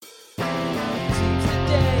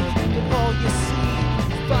you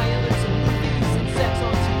see violence in movies and sex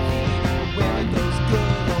on TV. Where are those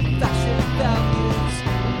good old-fashioned values?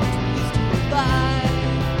 What's it used to rely?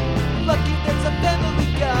 Lucky there's a family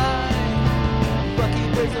guy. Lucky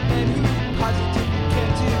there's a man who positively can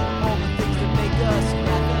do all the things that make us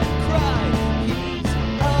laugh and cry. He's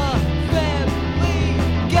a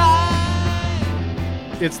family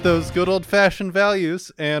guy. It's those good old-fashioned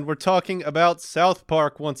values, and we're talking about South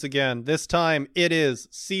Park once again. This time it is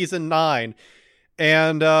season 9.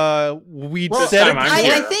 And we said it.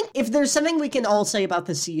 I think if there's something we can all say about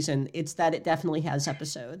this season, it's that it definitely has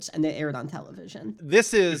episodes and they aired on television.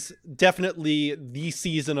 This is definitely the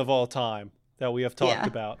season of all time that we have talked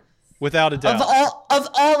about, without a doubt. Of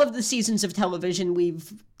all of the seasons of television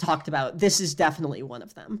we've talked about, this is definitely one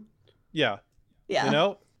of them. Yeah. Yeah. You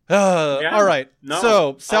know? All right. No.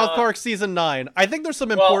 So, South Park season 9. I think there's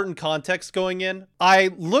some important context going in.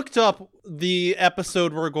 I looked up the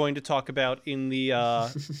episode we're going to talk about in the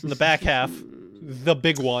back half, the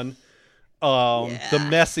big one, the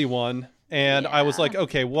messy one, and I was like,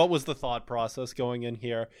 okay, what was the thought process going in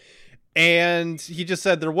here? And he just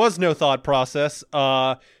said there was no thought process.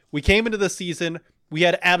 We came into the season, we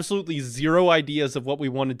had absolutely zero ideas of what we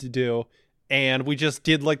wanted to do. And we just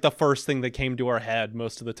did like the first thing that came to our head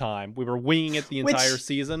most of the time. We were winging it the entire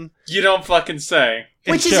season. You don't fucking say.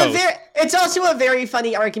 It's also a very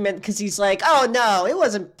funny argument because he's like, oh no, it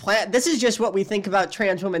wasn't planned. This is just what we think about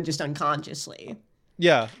trans women just unconsciously.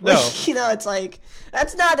 Yeah, no. You know, it's like,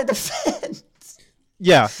 that's not a defense.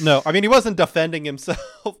 Yeah, no. I mean, he wasn't defending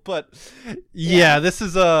himself, but this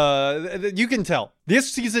is you can tell.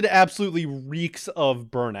 This season absolutely reeks of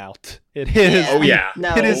burnout. It is. Oh yeah.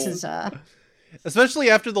 No, this is especially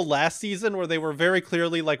after the last season where they were very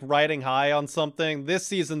clearly like riding high on something. This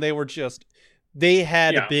season they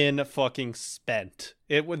had been fucking spent.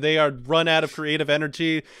 They are run out of creative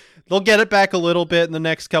energy. They'll get it back a little bit in the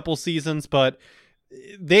next couple seasons, but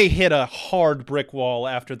they hit a hard brick wall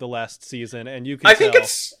after the last season, and you can tell. I think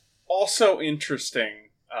it's also interesting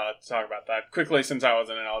to talk about that quickly since I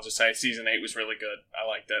wasn't in. I'll just say season 8 was really good. I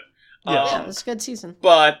liked it. Yeah, it was a good season.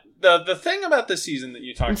 But the thing about this season that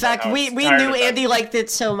you talked about... In fact, we knew Andy liked it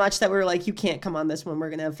so much that we were like, you can't come on this one. We're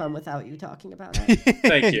going to have fun without you talking about it.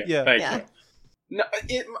 Thank you. Thank you. No,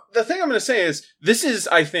 the thing I'm going to say is, this is,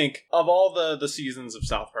 I think, of all the seasons of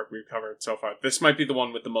South Park we've covered so far, this might be the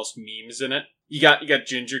one with the most memes in it. You got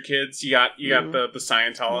Ginger Kids, you got the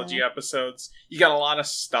Scientology episodes. You got a lot of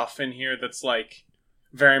stuff in here that's like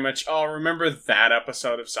very much, oh, remember that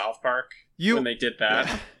episode of South Park when they did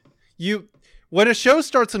that? When a show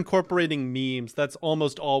starts incorporating memes, that's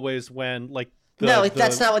almost always when like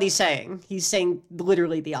that's not what he's saying. He's saying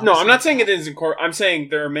literally the opposite. No, I'm not saying it is incorporated. I'm saying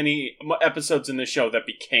there are many episodes in this show that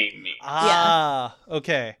became memes.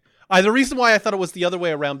 Okay. The reason why I thought it was the other way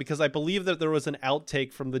around, because I believe that there was an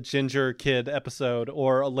outtake from the Ginger Kid episode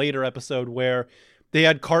or a later episode where they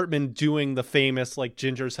had Cartman doing the famous like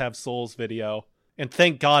Gingers Have Souls video. And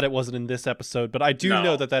thank God it wasn't in this episode, but I do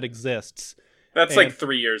know that exists. That's like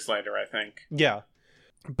 3 years later, I think. Yeah.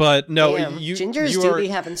 But no, Gingers do be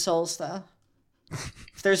having souls though.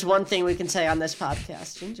 If there's one thing we can say on this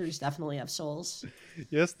podcast, Gingers definitely have souls.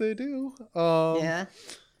 Yes, they do. No,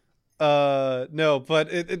 but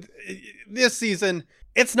this season,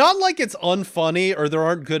 it's not like it's unfunny or there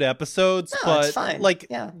aren't good episodes, but it's fine.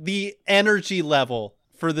 The energy level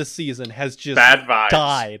for this season has just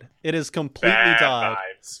died. It has completely died.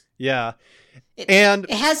 Vibes. Yeah. It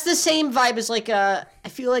has the same vibe as I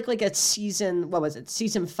feel like a season, what was it?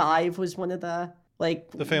 Season 5 was one of the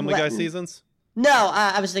the Family Guy seasons? No,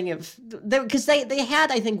 I was thinking of because they had,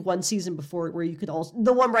 I think, one season before where you could also,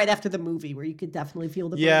 the one right after the movie where you could definitely feel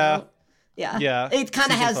the burnout. Yeah. It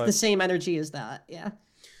kind of has the same energy as that. Yeah.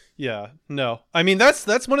 Yeah. No. I mean, that's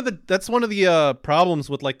one of the problems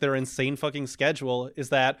with like their insane fucking schedule is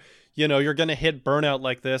that, you know, you're going to hit burnout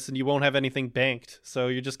like this and you won't have anything banked. So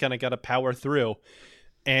you just kind of got to power through.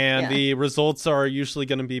 And the results are usually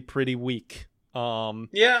going to be pretty weak.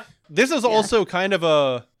 This is also kind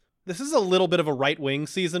of this is a little bit of a right-wing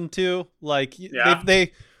season too. Like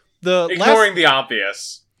ignoring the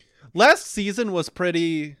obvious. Last season was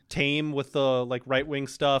pretty tame with the like right-wing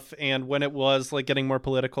stuff, and when it was like getting more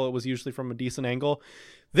political, it was usually from a decent angle.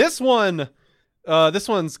 This one's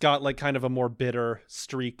got like kind of a more bitter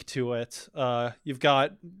streak to it. You've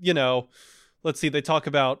got, you know, let's see, they talk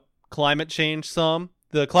about climate change some.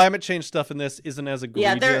 The climate change stuff in this isn't as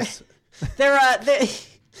egregious.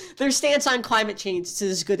 Their stance on climate change is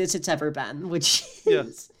as good as it's ever been, which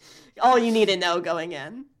is all you need to know going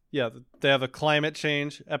in. Yeah, they have a climate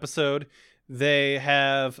change episode. They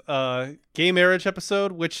have a gay marriage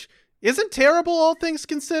episode, which isn't terrible, all things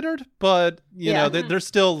considered, but you know, they're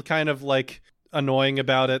still kind of like annoying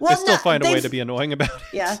about it. They still find a way to be annoying about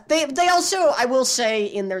it. Yeah, they also, I will say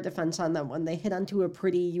in their defense on that one, they hit onto a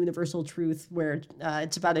pretty universal truth where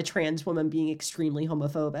it's about a trans woman being extremely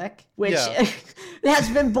homophobic, which has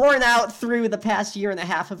been borne out through the past year and a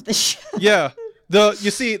half of the show. Yeah.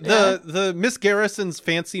 The Miss Garrison's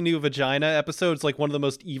fancy new vagina episode is like one of the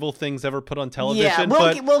most evil things ever put on television.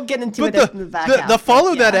 Yeah, we'll get into it in the back half. The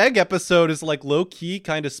Follow That Egg episode is like low key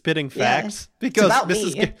kind of spitting facts because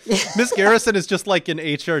Miss Garrison is just like an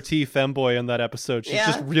HRT femboy in that episode. She's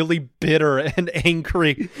just really bitter and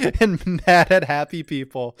angry and mad at happy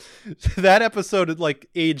people. That episode like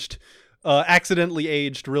accidentally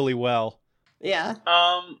aged really well. Yeah.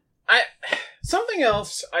 Something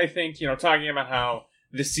else, I think, you know, talking about how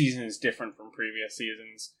this season is different from previous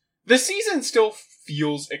seasons. This season still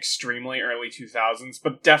feels extremely early 2000s,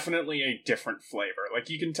 but definitely a different flavor.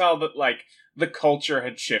 Like, you can tell that, like, the culture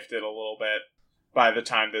had shifted a little bit by the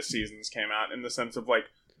time this season's came out, in the sense of, like,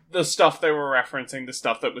 the stuff they were referencing, the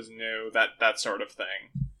stuff that was new, that sort of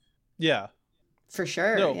thing. Yeah. For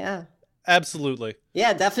sure, yeah. Absolutely.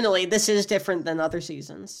 Yeah, definitely. This is different than other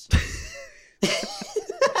seasons.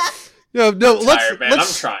 I'm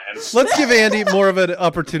trying. Let's give Andy more of an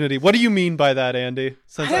opportunity. What do you mean by that, Andy?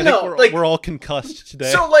 Since I think we're all concussed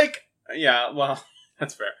today. So, like, yeah, well,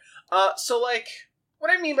 that's fair. So, like,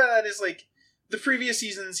 what I mean by that is, like, the previous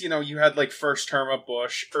seasons, you know, you had, like, first term of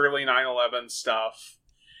Bush, early 9/11 stuff.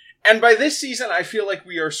 And by this season, I feel like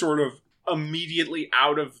we are sort of immediately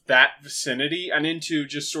out of that vicinity and into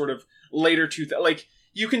just sort of later like,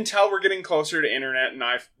 you can tell we're getting closer to internet and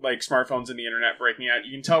smartphones and the internet breaking out.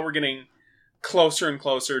 You can tell we're getting closer and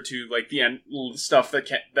closer to like the end stuff that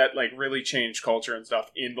like really changed culture and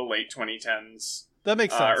stuff in the late 2010s. That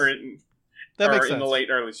makes sense. In the late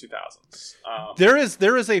early 2000s.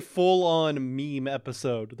 There is a full on meme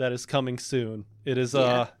episode that is coming soon. It is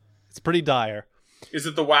it's pretty dire. Is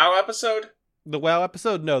it the WoW episode? The WoW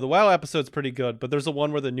episode? No, the WoW episode's pretty good, but there's a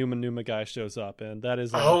one where the Numa guy shows up, and that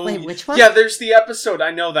is... wait, which one? Yeah, there's the episode,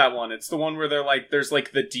 I know that one. It's the one where there's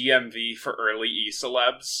like the DMV for early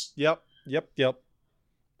E-celebs. Yep. I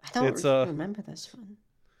don't remember this one.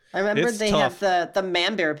 I remember they have the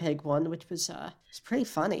Man Bear Pig one, which was pretty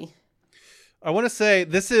funny. I want to say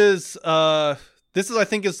this is I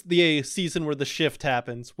think is the season where the shift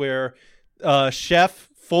happens, where Chef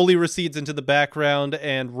fully recedes into the background,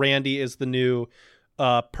 and Randy is the new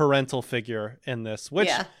parental figure in this, which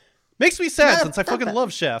makes me sad since I fucking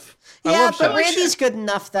love Chef. Yeah, but Randy's good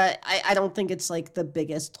enough that I don't think it's like the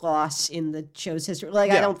biggest loss in the show's history.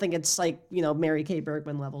 Like, I don't think it's like, you know, Mary Kay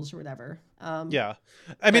Bergman levels or whatever. I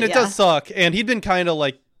mean, it does suck, and he'd been kind of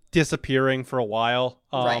like disappearing for a while.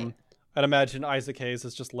 I'd imagine Isaac Hayes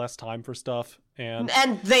has just less time for stuff, and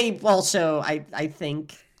they also, I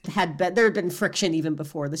think, there had been friction even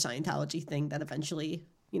before the Scientology thing that eventually,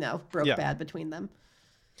 you know, broke bad between them.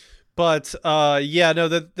 But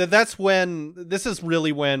that's when this is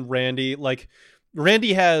really when Randy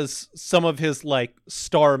has some of his like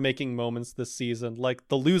star making moments this season, like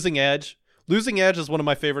the Losing Edge. Losing Edge is one of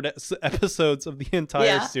my favorite episodes of the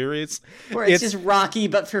entire series. Where it's just Rocky,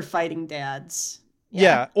 but for fighting dads.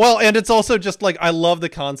 Yeah. Well, and it's also just like, I love the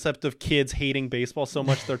concept of kids hating baseball so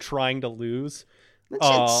much they're trying to lose. That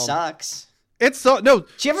shit sucks. It's sports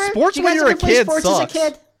when you're a kid sucks. As a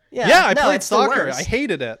kid? Yeah, I played soccer. I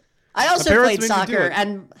hated it. I also played soccer,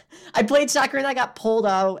 and I played soccer, and I got pulled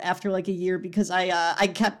out after like a year because I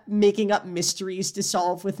kept making up mysteries to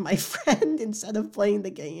solve with my friend instead of playing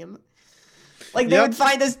the game. Like they would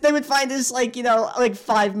find us like, you know, like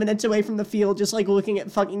 5 minutes away from the field, just like looking at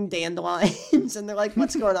fucking dandelions, and they're like,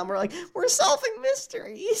 "What's going on?" We're like, "We're solving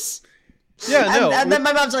mysteries." Yeah, and then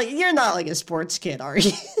my mom's like, "You're not like a sports kid, are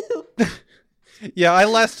you?" Yeah, I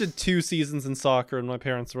lasted 2 seasons in soccer, and my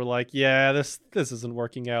parents were like, "Yeah, this isn't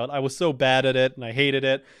working out." I was so bad at it, and I hated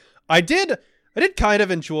it. I did kind of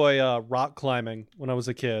enjoy rock climbing when I was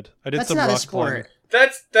a kid. I did some rock climbing.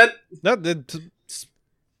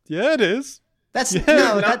 Yeah, it is. That's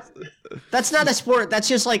not a sport. That's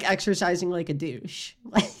just like exercising like a douche.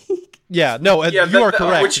 You are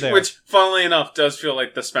correct. Which, funnily enough, does feel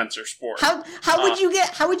like the Spencer sport. How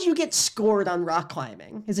would you get scored on rock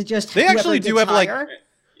climbing? Is it just they actually do have higher?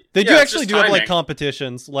 They do have like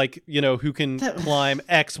competitions, like, you know, who can climb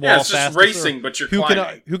X wall it's fastest, just racing, but you're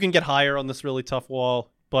climbing. Who can get higher on this really tough wall.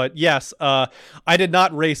 But yes, I did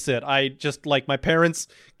not race it. I just, like, my parents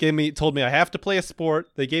told me I have to play a sport.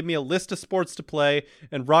 They gave me a list of sports to play,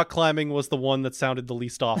 and rock climbing was the one that sounded the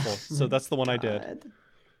least awful. So that's the one I did.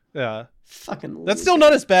 Yeah. Fucking That's still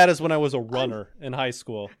not as bad as when I was a runner in high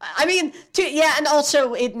school. I mean, yeah, and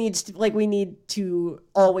also it needs to, like, we need to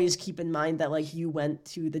always keep in mind that, like, you went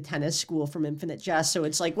to the tennis school from Infinite Jest, so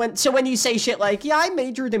it's like, when you say shit like, yeah, I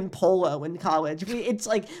majored in polo in college, it's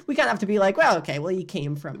like, we kind of have to be like, well, okay, well, you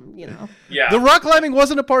came from, you know. Yeah. The rock climbing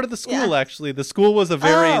wasn't a part of the school, actually. The school was a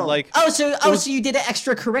very, so you did it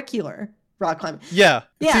extracurricular. Rock climbing. Yeah,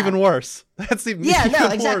 it's Yeah. even worse. That's even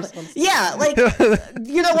Exactly. worse. Yeah, like,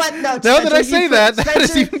 you know what? No, Now Spencer, that I say that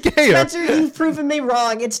is even gayer. Spencer, you've proven me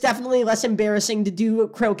wrong. It's definitely less embarrassing to do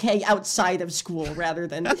croquet outside of school rather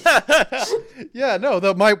than. Yeah, no,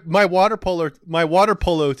 my water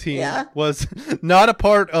polo team Yeah? was not a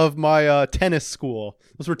part of my tennis school.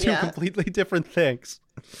 Those were two Yeah. completely different things.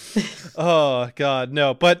 Oh God,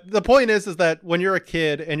 no. But the point is that when you're a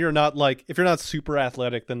kid and you're not like, if you're not super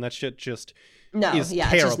athletic, then that shit just No, is yeah,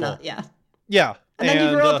 terrible. it's just not, yeah. Yeah, And then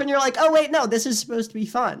you grow up and you're like, oh, wait, no, this is supposed to be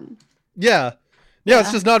fun. yeah,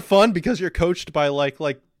 it's just not fun because you're coached by like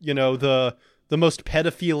you know the most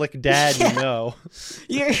pedophilic dad you know.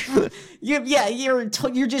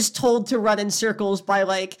 You're just told to run in circles by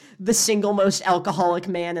like the single most alcoholic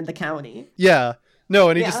man in the county. Yeah. No,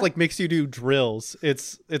 and he just Yeah. like makes you do drills.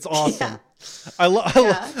 It's awesome. Yeah. I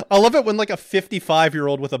love it when like a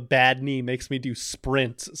 55-year-old with a bad knee makes me do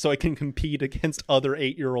sprints so I can compete against other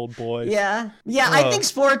 8-year-old boys. Yeah. I think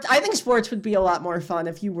sports would be a lot more fun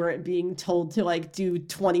if you weren't being told to like do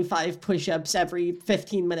 25 push-ups every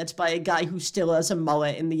 15 minutes by a guy who still has a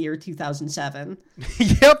mullet in the year 2007.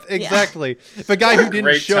 Yep, exactly. If a guy who didn't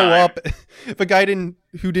Great show time. up,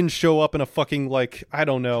 who didn't show up in a fucking like, I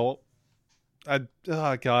don't know.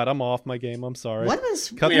 Oh God, I'm off my game. I'm sorry. What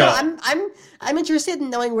was? Cut No, that. I'm interested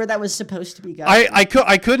in knowing where that was supposed to be going. I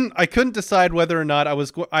couldn't decide whether or not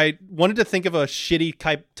I wanted to think of a shitty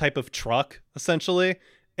type of truck essentially,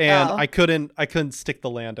 and Oh. I couldn't stick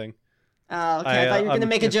the landing. Oh, okay. I thought you were I'm- gonna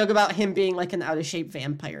make a joke about him being like an out of shape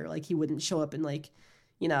vampire, like he wouldn't show up in like,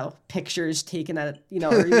 you know, pictures taken at, you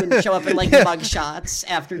know, or he wouldn't show up in like mug shots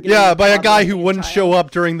after. Getting Yeah, by a robbed guy like who an wouldn't entire- show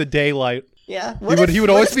up during the daylight. Yeah, He would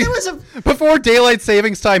always be There was a, before daylight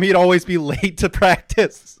savings time. He'd always be late to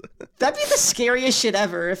practice. that'd be the scariest shit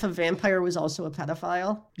ever if a vampire was also a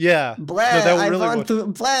pedophile. Yeah, Blair, no, that really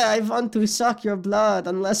would. I want to suck your blood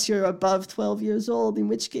unless you're above 12 years old, in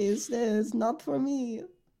which case it's not for me.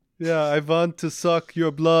 Yeah, I want to suck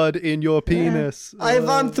your blood in your penis. I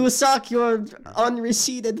want to suck your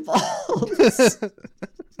unreceded balls.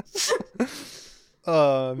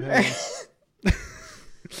 Oh man.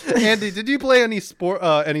 Andy, did you play any sports?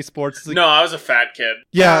 As a- No, I was a fat kid.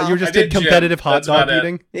 Yeah, Oh. you just I did gym. competitive hot That's dog about it.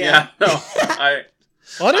 eating. Yeah. No. I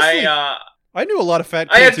Honestly, I I knew a lot of fat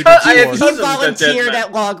I kids had who did I had sports. He cousins that did volunteered that.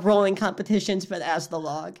 at log rolling competitions, but as the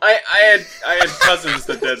log. I had cousins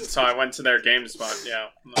that did, so I went to their game spot.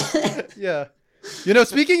 Yeah. Yeah. You know,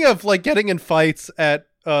 speaking of like getting in fights at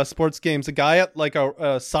sports games, a guy at like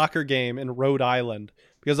a soccer game in Rhode Island,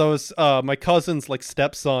 because I was my cousin's like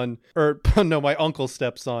stepson, or no, my uncle's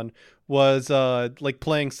stepson was like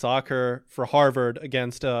playing soccer for Harvard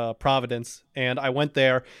against Providence, and I went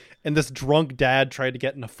there, and this drunk dad tried to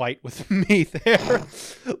get in a fight with me there.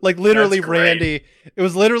 Like literally That's great. Randy. It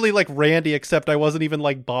was literally like Randy, except I wasn't even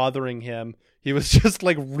like bothering him. He was just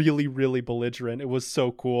like really, really belligerent. It was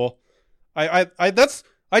so cool.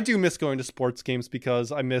 I do miss going to sports games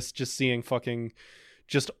because I miss just seeing fucking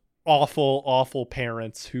just awful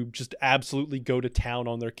parents who just absolutely go to town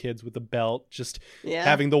on their kids with a belt, just Yeah.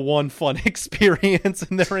 having the one fun experience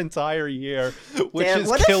in their entire year, which Damn, is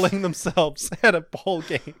what if- killing themselves at a ball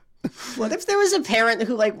game. What if there was a parent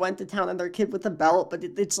who like went to town on their kid with a belt, but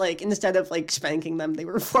it's like instead of like spanking them, they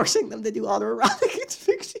were forcing them to do autoerotic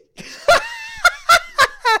asphyxiation?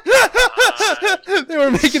 They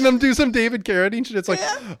were making them do some David Carradine shit. It's like,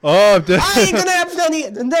 Yeah. oh, I ain't gonna have any,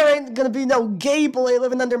 and there ain't gonna be no gay boy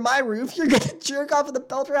living under my roof. You're gonna jerk off with a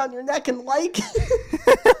belt around your neck and like.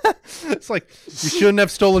 it's like, you shouldn't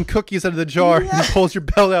have stolen cookies out of the jar. Yeah. He pulls your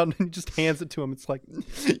belt out and he just hands it to him. It's like,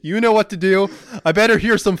 you know what to do. I better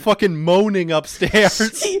hear some fucking moaning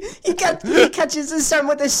upstairs. he catches his son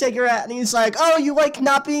with a cigarette and he's like, "Oh, you like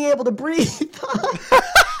not being able to breathe?"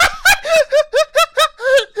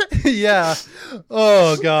 Yeah.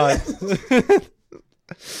 Oh God.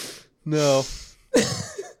 No.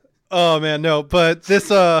 Oh man, no. But this,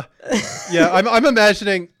 yeah, I'm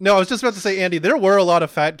imagining. No, I was just about to say, Andy, there were a lot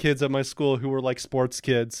of fat kids at my school who were like sports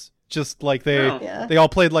kids. Just like Yeah. they all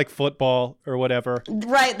played like football or whatever.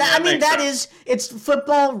 Right. That I mean, makes that sense. is, it's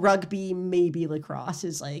football, rugby, maybe lacrosse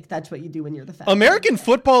is like, that's what you do when you're the fat. American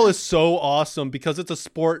football is so awesome because it's a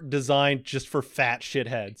sport designed just for fat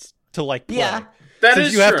shitheads to like play. Yeah. That Since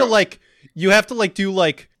is you have true. to like you have to like do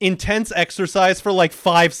like intense exercise for like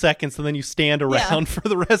 5 seconds and then you stand around for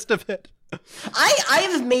the rest of it. I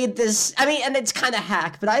have made this, I mean, and it's kind of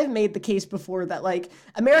hack, but I've made the case before that, like,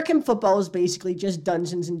 American football is basically just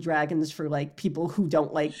Dungeons and Dragons for, like, people who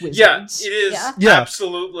don't like wizards. Yeah, it is. Yeah.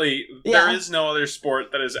 Absolutely. There is no other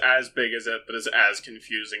sport that is as big as it, but is as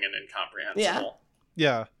confusing and incomprehensible.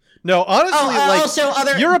 Yeah. No, honestly, like, also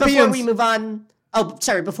other, Europeans... before we move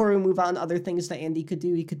on, other things that Andy could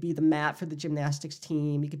do, he could be the mat for the gymnastics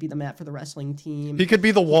team, he could be the mat for the wrestling team. He could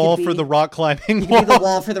be the wall for the rock climbing wall. He could be the wall.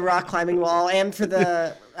 wall for the rock climbing wall, and for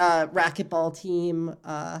the racquetball team.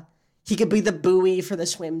 He could be the buoy for the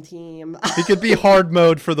swim team. He could be hard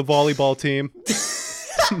mode for the volleyball team.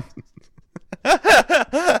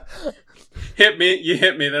 You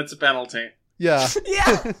hit me, that's a penalty. Yeah.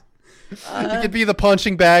 Yeah. He could be the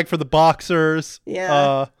punching bag for the boxers.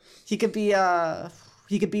 Yeah. He could be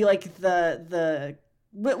like the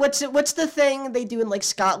what's the thing they do in like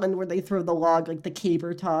Scotland where they throw the log, like the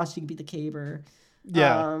caber toss? He could be the caber.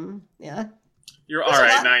 Yeah. Yeah. You're all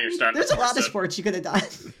right now. You're starting. There's a lot of sports you could have done.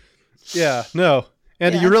 Yeah. No.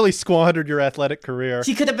 Andy, you really squandered your athletic career.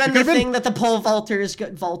 He could have been the thing that the pole vaulters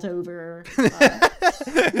vault over.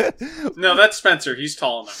 No, that's Spencer. He's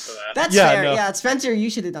tall enough for that. That's fair. No. Yeah, Spencer, you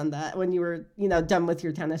should have done that when you were, done with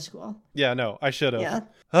your tennis school. Yeah, no, I should have.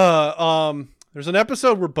 Yeah. There's an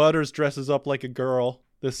episode where Butters dresses up like a girl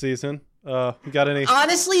this season. We got any?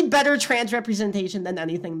 Honestly, better trans representation than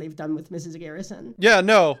anything they've done with Mrs. Garrison. Yeah,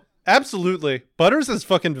 no. Absolutely. Butters is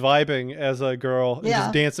fucking vibing as a girl and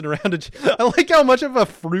just dancing around. I like how much of a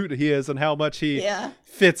fruit he is and how much he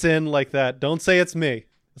fits in like that. Don't say it's me.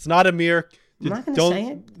 It's not Amir. I'm not going to say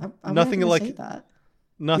it. I'm nothing not like say that.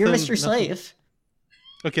 Nothing. You're Mr. Slave.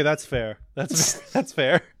 Okay, that's fair. That's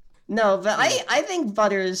fair. No, but I think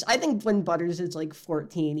when Butters is like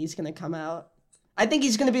 14, he's going to come out. I think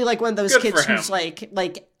he's going to be like one of those kids who's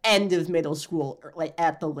like end of middle school or like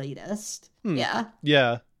at the latest. Yeah.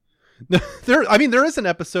 Yeah. There is an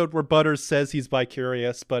episode where Butters says he's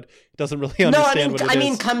bi-curious, but doesn't really understand what it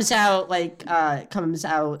is. Comes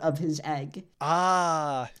out of his egg.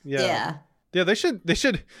 Ah, yeah. Yeah. Yeah,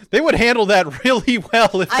 they would handle that really well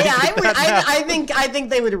if I think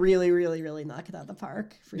they would really, really, really knock it out of the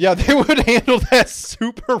park. Yeah, they would handle that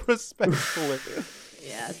super respectfully.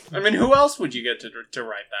 Yeah. I mean, who else would you get to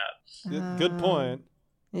write that? Good point.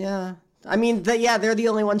 Yeah. I mean, they're the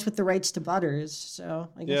only ones with the rights to Butters, so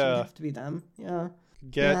I guess it would have to be them. Yeah.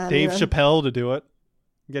 Get Dave Chappelle to do it.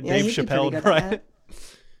 Get Dave Chappelle to write it.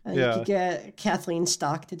 You could get Kathleen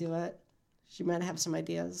Stock to do it. She might have some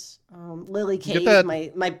ideas. Lily Cade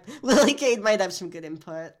might have some good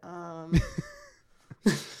input.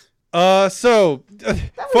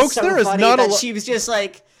 Folks, there is not a lot. She was just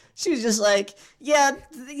like, yeah,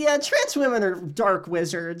 trans women are dark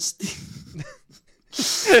wizards.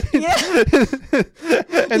 Yeah.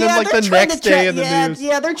 And then like the next day in the news.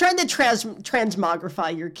 Yeah, they're trying to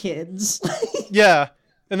transmogrify your kids. Yeah.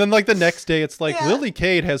 And then like the next day it's like Lily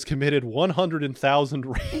Cade has committed 100,000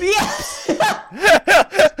 rapes. Yeah.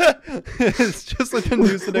 It's just like the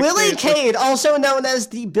news the next Lily day. Cade, also known as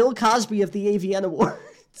the Bill Cosby of the AVN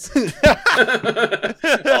Awards.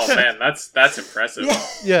 Oh man, that's impressive.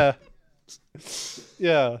 Yeah.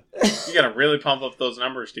 Yeah. You gotta really pump up those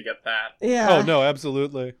numbers to get that. Yeah. Oh no,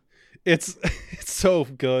 absolutely. It's so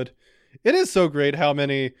good. It is so great how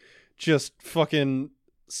many just fucking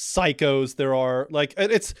psychos there are. Like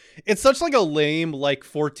it's such like a lame like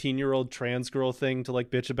 14-year-old trans girl thing to like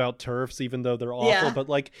bitch about TERFs even though they're awful, but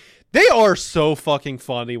like they are so fucking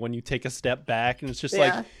funny when you take a step back and it's just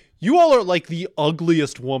like you all are like the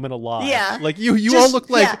ugliest woman alive. Yeah. Like you all look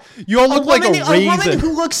like you all look like a raisin. A woman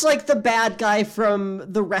who looks like the bad guy from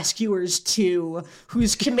The Rescuers 2,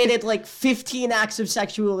 who's committed like 15 acts of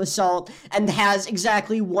sexual assault and has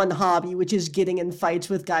exactly one hobby, which is getting in fights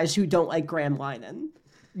with guys who don't like Graham Linehan.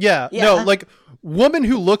 Yeah, no, like women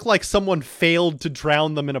who look like someone failed to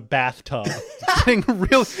drown them in a bathtub,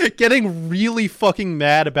 getting really fucking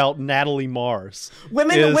mad about Natalie Mars.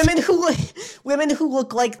 Women who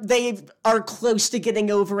look like they are close to getting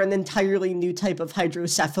over an entirely new type of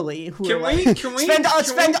hydrocephaly. Who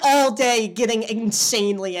spend all day getting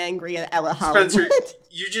insanely angry at Ella Hollywood. Spencer,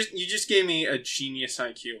 you just gave me a genius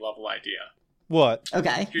IQ level idea. What?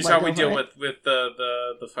 Okay. Here's how we deal with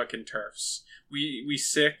the fucking TERFs. We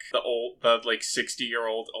sick the like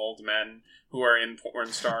 60-year-old old men who are in porn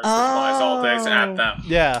stars with flies all day at them.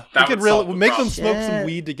 Yeah, we could make them smoke some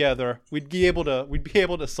weed together. We'd be able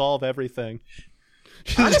to solve everything.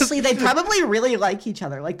 Honestly, they probably really like each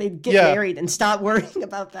other. Like, they'd get married and stop worrying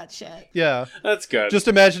about that shit. Yeah. That's good. Just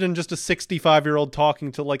imagining just a 65-year-old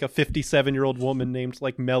talking to like a 57-year-old woman named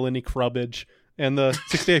like Melanie Crubbage, and the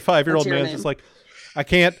 65-year-old man's just like, I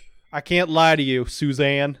can't lie to you,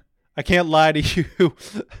 Suzanne. I can't lie to you,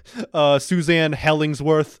 Suzanne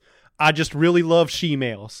Hellingsworth. I just really love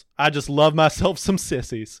she-males. I just love myself some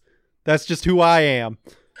sissies. That's just who I am.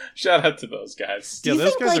 Shout out to those guys. Do you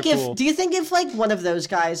those think, guys like, are cool. Do you think if like one of those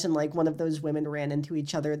guys and like one of those women ran into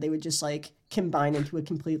each other, they would just like combine into a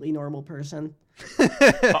completely normal person?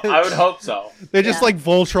 I would hope so. They just like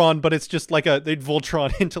Voltron, but it's just like they'd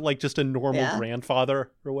Voltron into like just a normal grandfather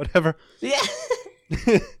or whatever. Yeah.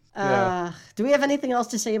 Do we have anything else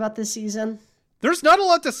to say about this season? There's not a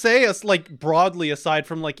lot to say as like broadly aside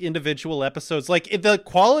from like individual episodes. Like the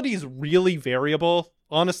quality is really variable,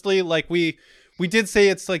 honestly. Like we did say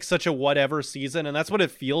it's like such a whatever season, and that's what it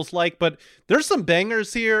feels like, but there's some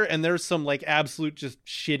bangers here and there's some like absolute just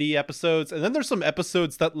shitty episodes, and then there's some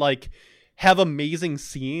episodes that like have amazing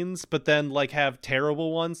scenes but then like have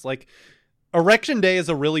terrible ones. Like Erection Day is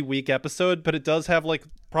a really weak episode, but it does have like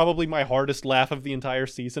probably my hardest laugh of the entire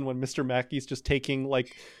season when Mr. Mackey's just taking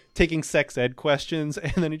sex ed questions,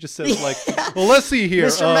 and then he just says like, well, let's see here.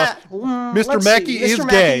 Mr. Mackey is Mr.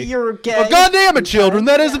 gay. Mackey, you're gay. Oh, God damn it, children.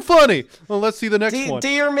 That isn't funny. Well, let's see the next one.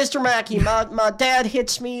 Dear Mr. Mackey, my dad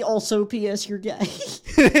hits me. Also, P.S. You're gay.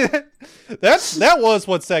 That was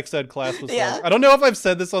what sex ed class was like. I don't know if I've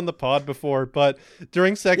said this on the pod before, but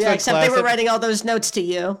during sex ed class... except they were writing all those notes to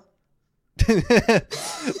you.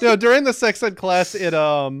 No, during the sex ed class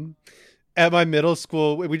at my middle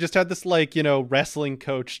school, we just had this like, wrestling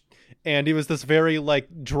coach, and he was this very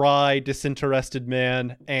like dry, disinterested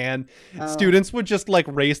man, and students would just like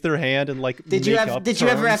raise their hand and like did you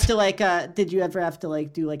ever have to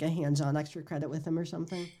do like a hands-on extra credit with him or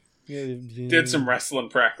something? Did some wrestling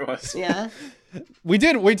practice. Yeah. We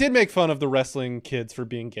did make fun of the wrestling kids for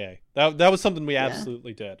being gay. That was something we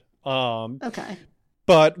absolutely did. Okay.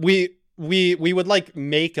 But we would like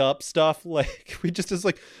make up stuff, like we just is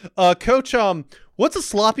like, coach, what's a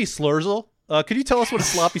sloppy slurzel? Could you tell us what a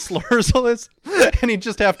sloppy slurzel is? And he'd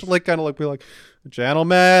just have to like kind of like be like,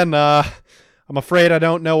 gentlemen, I'm afraid I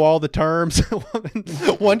don't know all the terms.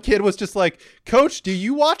 One kid was just like, Coach, do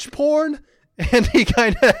you watch porn? And he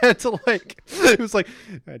kind of had to like, it was like,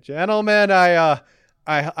 gentlemen,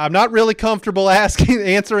 I'm not really comfortable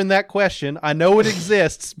answering that question. I know it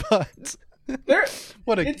exists, but.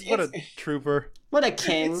 What a trooper. What a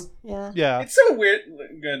king. Yeah. It's so weird.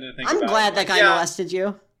 Good to think I'm about. glad that guy molested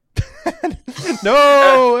you.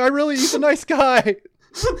 No, he's a nice guy.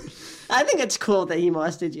 I think it's cool that he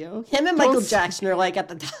molested you. Him and Michael Jackson are like at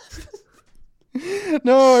the top.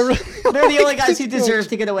 No, they're the only guys who deserve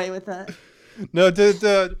to get away with that. No,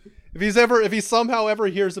 if he somehow ever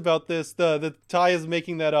hears about this, the Ty is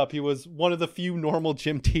making that up. He was one of the few normal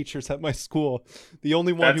gym teachers at my school. The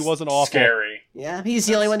only one who wasn't awful. Scary. Yeah, he's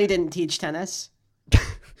the only one who didn't teach tennis.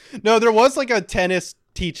 No, there was like a tennis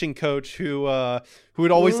teaching coach who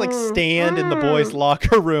would always like stand in the boys'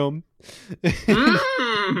 locker room.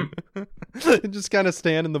 Just kind of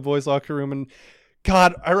stand in the boys' locker room, and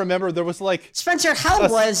God, I remember there was like... Spencer, how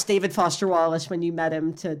was David Foster Wallace when you met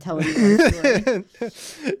him to tell him your story?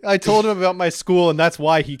 I told him about my school, and that's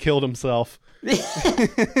why he killed himself.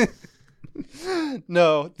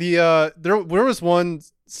 No, there was one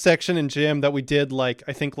section in gym that we did like,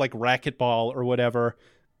 I think like racquetball or whatever,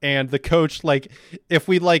 and the coach, like, if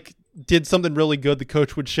we like did something really good, the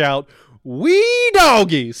coach would shout, "Wee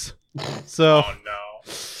doggies!" So, oh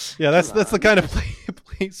no. Yeah, that's the kind of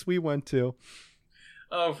place we went to.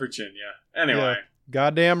 Oh, Virginia. Anyway. Yeah,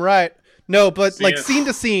 goddamn right. No, but like scene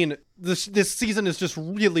to scene, this season is just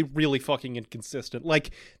really, really fucking inconsistent. Like,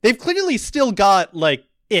 they've clearly still got like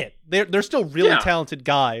it. They're still really talented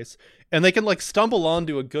guys, and they can like stumble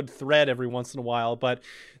onto a good thread every once in a while, but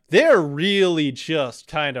they're really just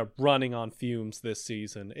kind of running on fumes this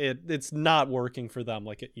season. It's not working for them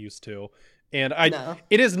like it used to. And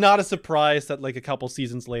it is not a surprise that like a couple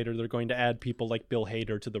seasons later they're going to add people like Bill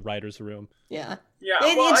Hader to the writers' room. Yeah. Yeah.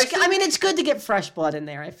 It's good to get fresh blood in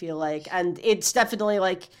there, I feel like. And it's definitely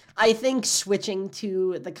like, I think switching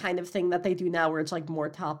to the kind of thing that they do now where it's like more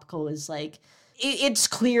topical is like, it's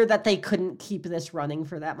clear that they couldn't keep this running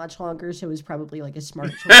for that much longer. So it was probably like a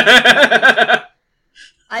smart choice.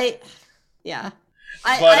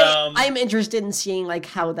 I'm interested in seeing like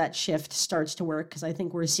how that shift starts to work, because I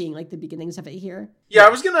think we're seeing like the beginnings of it here. Yeah, I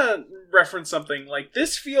was gonna reference something like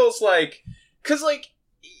this. Feels like, because like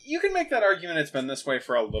you can make that argument. It's been this way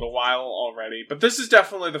for a little while already, but this is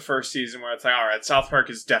definitely the first season where it's like, all right, South Park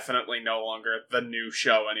is definitely no longer the new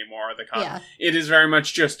show anymore. It is very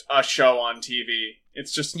much just a show on TV.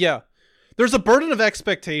 It's just There's a burden of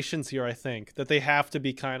expectations here, I think, that they have to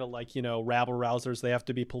be kind of like, rabble-rousers. They have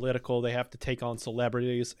to be political. They have to take on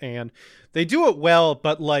celebrities. And they do it well,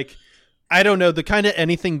 but, like, I don't know, the kind of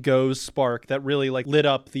anything goes spark that really, like, lit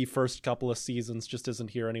up the first couple of seasons just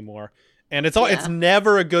isn't here anymore. And it's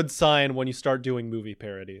never a good sign when you start doing movie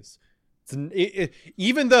parodies.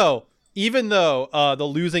 Even though The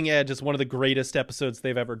Losing Edge is one of the greatest episodes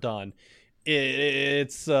they've ever done,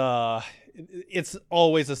 it's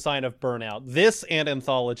always a sign of burnout. This and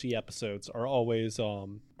anthology episodes are always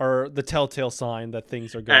are the telltale sign that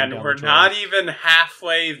things are going down. And we're not even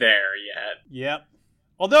halfway there yet. Yep.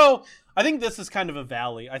 Although I think this is kind of a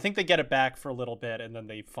valley. I think they get it back for a little bit and then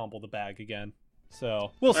they fumble the bag again.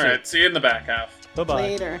 So we'll see. All right, see you in the back half. Bye-bye.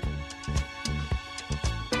 Later.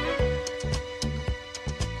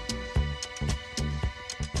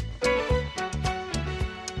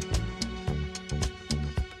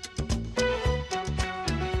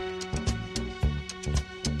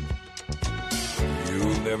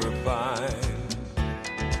 Never find,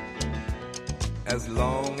 as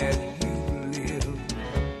long as you live,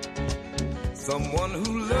 someone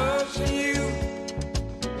who loves you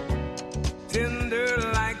tender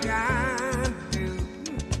like I do.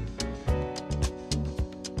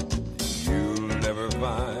 You'll never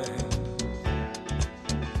find,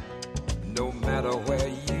 no matter where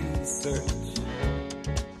you search,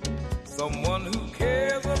 someone who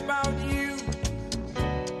cares about you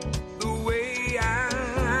the way I.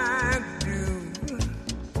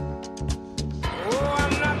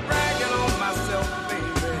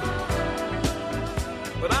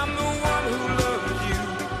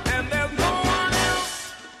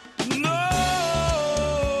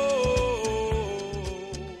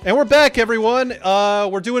 And we're back, everyone.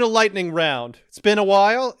 We're doing a lightning round. It's been a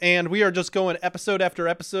while, and we are just going episode after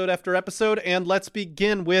episode after episode, and let's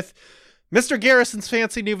begin with Mr. Garrison's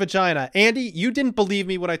Fancy New Vagina. Andy, you didn't believe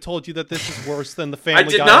me when I told you that this is worse than the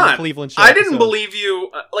Family Guy and the Cleveland Show I didn't episode. believe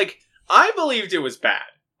you. I believed it was bad.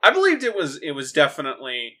 I believed it was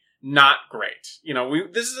definitely not great.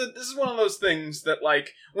 This is one of those things that, like,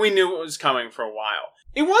 we knew it was coming for a while.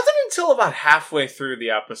 It wasn't until about halfway through the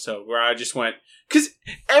episode where I just went, because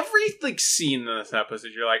every, like, scene in this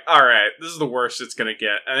episode, you're like, all right, this is the worst it's gonna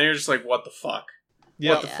get. And then you're just like, what the fuck?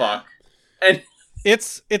 Yeah. What the fuck? And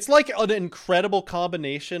it's like an incredible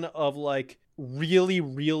combination of, like, really,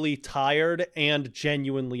 really tired and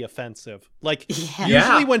genuinely offensive. Like,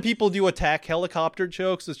 usually when people do attack helicopter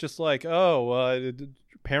jokes, it's just like, did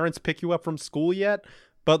parents pick you up from school yet?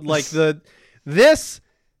 But, like, this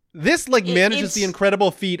manages the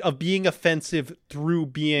incredible feat of being offensive through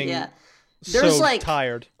being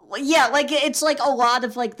tired. Yeah, like, it's like a lot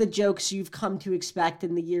of, like, the jokes you've come to expect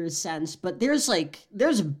in the years since, but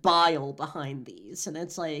there's bile behind these, and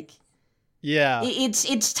it's like,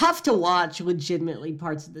 it's tough to watch legitimately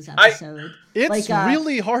parts of this episode. It's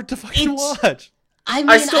really hard to fucking watch. I mean,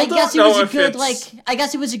 I guess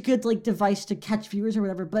it was a good like device to catch viewers or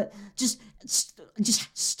whatever, but just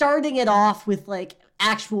starting it off with like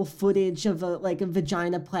actual footage of a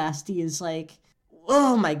vaginoplasty is like,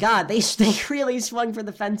 oh my god, they really swung for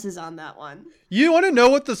the fences on that one. You want to know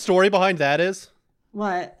what the story behind that is?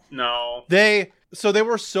 What? No. They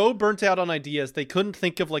were so burnt out on ideas, they couldn't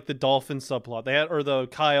think of like the dolphin subplot. They had, or the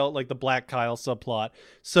Kyle, like the Black Kyle subplot.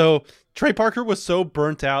 So Trey Parker was so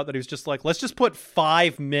burnt out that he was just like, let's just put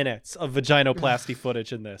 5 minutes of vaginoplasty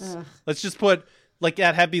footage in this. Let's just put like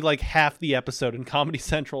that had be like half the episode, and Comedy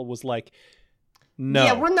Central was like, no.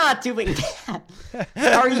 Yeah, we're not doing that.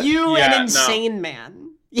 Are you an insane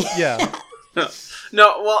man? Yeah.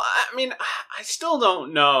 No, well, I mean, I still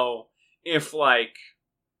don't know if like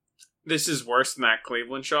this is worse than that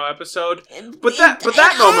Cleveland Show episode. But that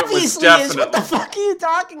moment was definitely. What the fuck are you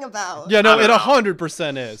talking about? Yeah, no, it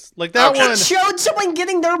 100% is. Like that one. It showed someone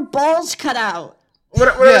getting their balls cut out. What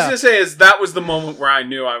I was gonna say is that was the moment where I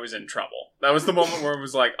knew I was in trouble. That was the moment where it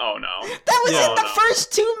was like, oh no. That was in the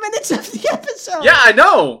first 2 minutes of the episode. Yeah, I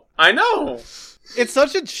know. It's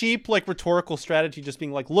such a cheap, like, rhetorical strategy, just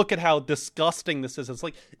being like, look at how disgusting this is. It's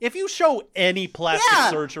like, if you show any plastic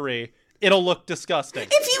surgery, it'll look disgusting.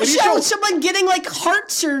 If you show someone getting, like, heart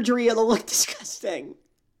surgery, it'll look disgusting.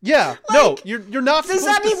 Yeah, like, no, you're not supposed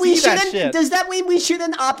to see that shit. Does that mean we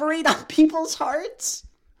shouldn't operate on people's hearts?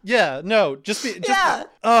 Yeah, no,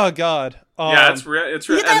 oh god. Yeah, it's real.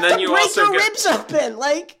 You'd have to break your ribs open.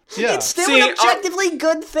 Like, it's still an objectively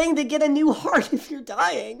good thing to get a new heart if you're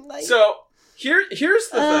dying. Like, so Here's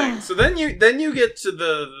the thing. So then you get to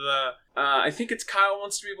the I think it's Kyle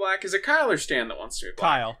wants to be black. Is it Kyle or Stan that wants to be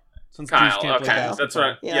black? Kyle. Since Kyle. Juice can't play Okay, basketball. that's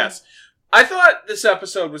right. Yeah. Yes. I thought this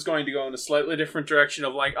episode was going to go in a slightly different direction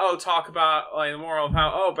of like, oh, talk about like the moral of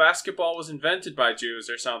how basketball was invented by Jews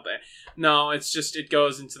or something. No, it's just it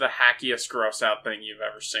goes into the hackiest gross out thing you've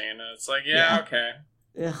ever seen, and it's like, okay.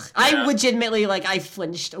 Ugh. I legitimately, like, I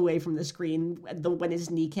flinched away from the screen when his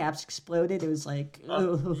kneecaps exploded. It was like,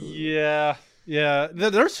 ugh. Yeah.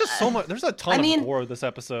 There's just so much. There's a ton of gore this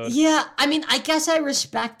episode. Yeah, I mean, I guess I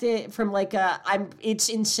respect it from like it's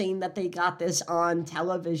insane that they got this on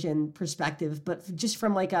television perspective, but just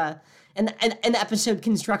from like an episode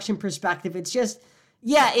construction perspective, it's just,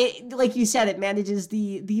 yeah, it, like you said, it manages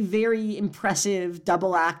the very impressive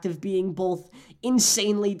double act of being both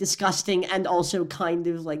insanely disgusting and also kind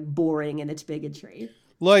of like boring in its bigotry.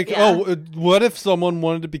 Like, what if someone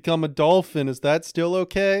wanted to become a dolphin? Is that still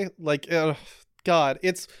okay? Like, God,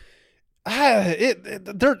 it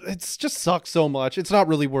just sucks so much. It's not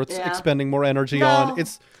really worth expending more energy on.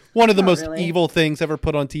 It's one of the most evil things ever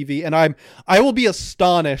put on TV, and I will be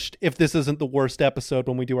astonished if this isn't the worst episode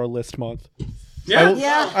when we do our list month.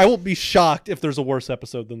 I will be shocked if there's a worse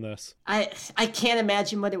episode than this. I can't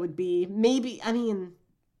imagine what it would be. Maybe, I mean,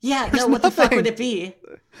 what nothing. the fuck would it be?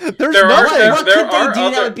 There's nothing. What could they do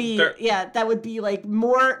that would be that would be like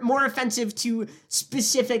more offensive to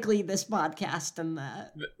specifically this podcast than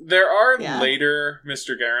that. There are later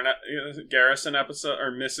Mr. Garrison episode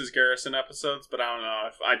or Mrs. Garrison episodes, but I don't know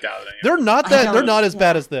if I doubt it. They're not that. They're not as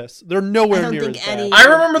bad as this. They're nowhere near as bad. I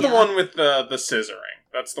remember the one with the scissoring.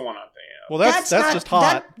 That's the one I'm thinking of. Well, that's just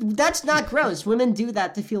hot. That's not gross. Women do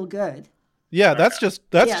that to feel good. Yeah, that's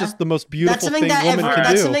just the most beautiful thing women can do.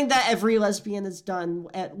 That's something that every lesbian has done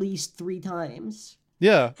at least 3 times.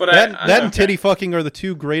 Yeah, but that and titty fucking are the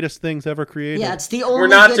 2 greatest things ever created. Yeah, it's the only. We're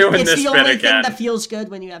not doing it's this the bit only again. thing that feels good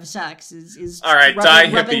when you have sex is all right.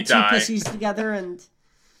 rubbing 2 pussies together and.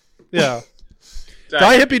 Yeah.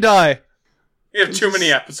 Die hippie die. You have too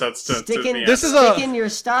many episodes to. Sticking your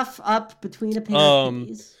stuff up between a pair of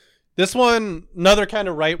titties. This one, another kind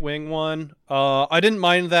of right-wing one. I didn't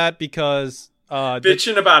mind that because...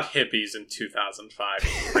 bitching about hippies in 2005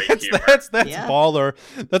 is great humor. That's baller.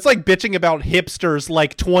 That's like bitching about hipsters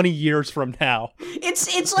like 20 years from now.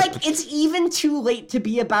 It's like it's even too late to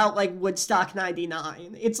be about like Woodstock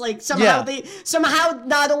 99. It's like somehow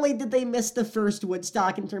not only did they miss the first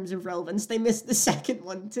Woodstock in terms of relevance, they missed the second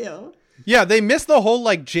one too. Yeah, they missed the whole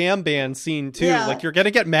like jam band scene too. Yeah. Like you're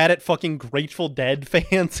gonna get mad at fucking Grateful Dead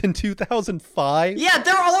fans in 2005. Yeah,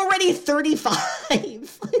 they're already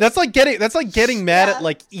 35. That's like getting mad at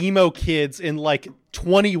like emo kids in like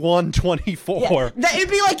 21, 24. Yeah.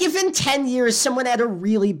 It'd be like if in 10 years someone had a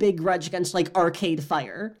really big grudge against like Arcade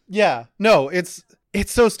Fire. Yeah, no, it's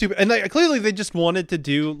so stupid, and like, clearly they just wanted to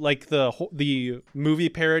do like the movie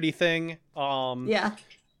parody thing.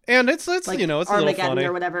 And it's like, it's a little funny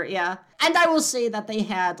or whatever, yeah. And I will say that they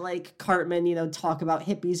had like Cartman, talk about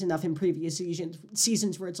hippies enough in previous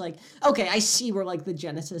seasons where it's like, okay, I see where like the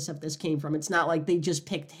genesis of this came from. It's not like they just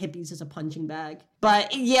picked hippies as a punching bag.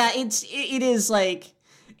 But yeah, it is like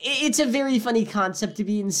it's a very funny concept to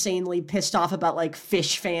be insanely pissed off about like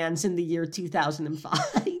Fish fans in the year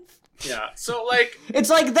 2005. Yeah, so like it's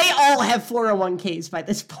like they all have 401ks by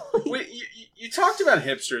this point. Wait, you talked about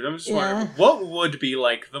hipsters. I'm just wondering, what would be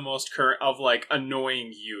like the most current of like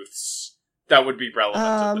annoying youths that would be relevant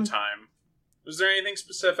at the time? Was there anything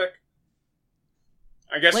specific?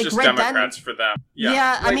 I guess like just right Democrats for them.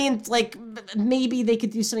 Yeah, I mean, like maybe they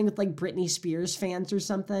could do something with like Britney Spears fans or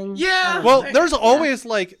something. Yeah. Well, there's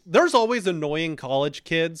always annoying college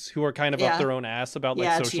kids who are kind of up their own ass about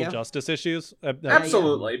like social justice issues.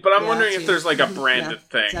 Absolutely, but I'm wondering if there's like a branded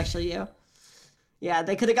thing. It's actually you. Yeah,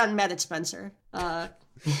 they could have gotten mad at Spencer. I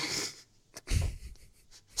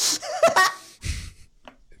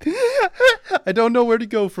don't know where to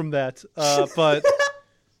go from that, but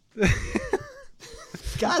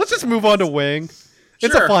let's just move on to Wing.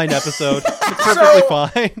 It's a fine episode. It's perfectly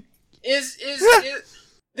fine. Is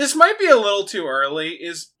this might be a little too early?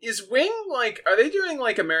 Is Wing like? Are they doing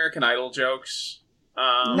like American Idol jokes?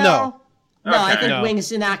 No. No, I think Wing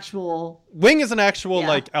is an actual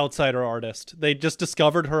like outsider artist. They just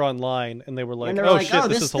discovered her online and they were like, "Oh shit,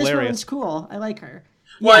 this is hilarious. This woman's cool. I like her."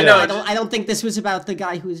 Well, yeah, I don't think this was about the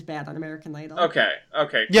guy who's bad on American Idol. Okay.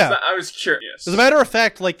 Yeah, I was curious. As a matter of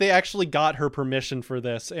fact, like they actually got her permission for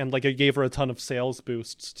this, and like it gave her a ton of sales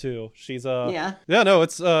boosts too. She's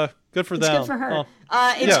it's Good for It's them. good for her.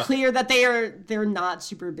 Oh, It's yeah. clear that they're not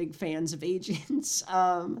super big fans of agents.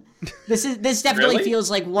 This definitely Really? feels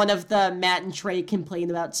like one of the Matt and Trey complain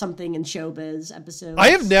about something in showbiz episodes. I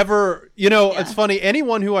have never, Yeah. it's funny.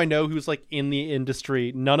 Anyone who I know who's like in the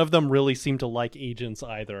industry, none of them really seem to like agents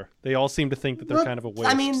either. They all seem to think that they're Well, kind of a waste.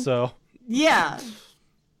 I mean- so Yeah.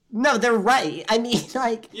 No, they're right. I mean,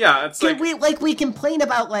 like, Yeah, it's like we complain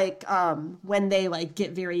about like when they like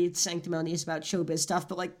get very sanctimonious about showbiz stuff,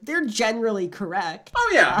 but like they're generally correct.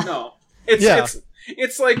 oh yeah, no. It's Yeah.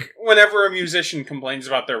 it's like whenever a musician complains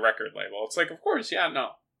about their record label, it's like, of course, yeah, no.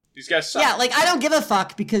 These guys suck. Yeah, like I don't give a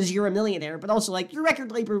fuck because you're a millionaire, but also like your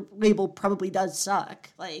record label probably does suck.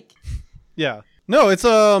 Like, yeah, no, it's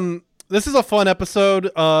this is a fun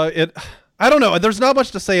episode. I don't know. There's not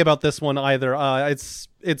much to say about this one either. It's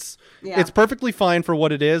Yeah. perfectly fine for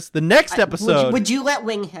what it is. The next episode, would you let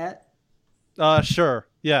Wing hit? sure,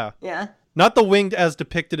 yeah, Yeah. not the winged as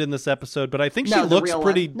depicted in this episode, but I think she No, the looks real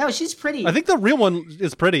pretty. one. No, she's pretty. I think the real one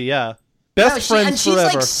is pretty. Yeah, best and friends she's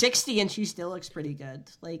forever. like 60 and she still looks pretty good.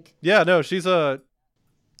 Like, Yeah, no, she's a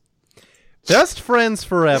best friends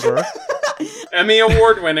forever. Emmy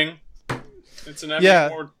Award winning. It's an Emmy Yeah.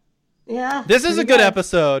 Award. yeah. This is a pretty good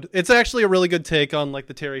episode. It's actually a really good take on like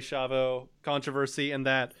the Terry Schiavo controversy and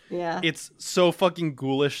that Yeah. it's so fucking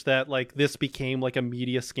ghoulish that like this became like a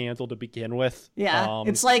media scandal to begin with. Yeah,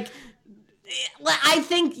 it's like I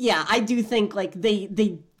think I do think like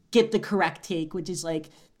they get the correct take, which is like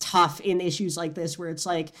tough in issues like this where it's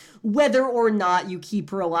like whether or not you keep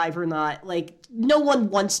her alive or not, like no one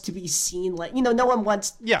wants to be seen like no one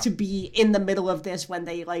wants to be in the middle of this when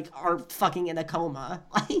they like are fucking in a coma.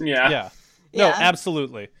 Like, Yeah. No, Yeah.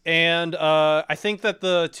 absolutely. And I think that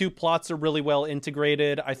the two plots are really well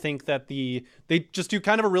integrated. I think that they just do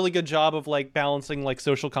kind of a really good job of like balancing like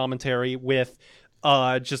social commentary with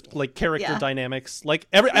just like character Yeah. dynamics. Like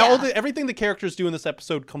everything the characters do in this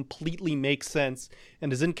episode completely makes sense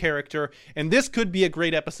and is in character. And this could be a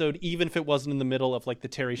great episode even if it wasn't in the middle of like the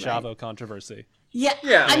Terry Schiavo controversy. Yeah.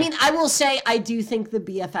 Yeah. I mean, I will say I do think the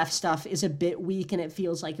BFF stuff is a bit weak and it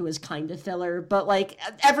feels like it was kind of filler, but like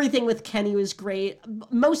everything with Kenny was great.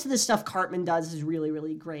 Most of the stuff Cartman does is really,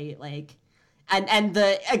 really great. Like, and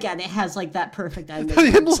again, it has like that perfect ending. where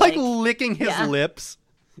Him it's like licking his yeah. lips.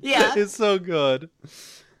 Yeah. It's so good.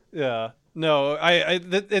 Yeah. No,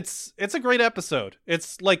 it's a great episode.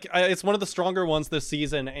 It's like it's one of the stronger ones this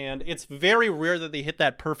season, and it's very rare that they hit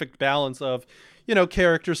that perfect balance of,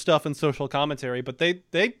 character stuff and social commentary. But they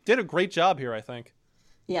did a great job here, I think.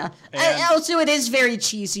 Yeah. And also, it is very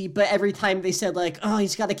cheesy, but every time they said, like, oh,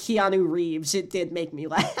 he's got a Keanu Reeves, it did make me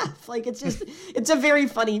laugh. Like, it's a very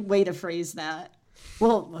funny way to phrase that.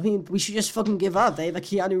 Well, I mean, we should just fucking give up. They have a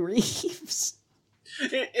Keanu Reeves.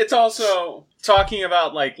 It's also talking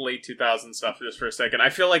about like late 2000s stuff just for a second. I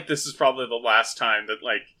feel like this is probably the last time that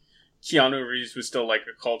like Keanu Reeves was still like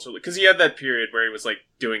a cultural, because he had that period where he was like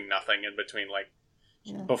doing nothing in between like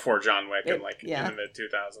before John Wick and like in the mid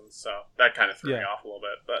 2000s. So that kind of threw me off a little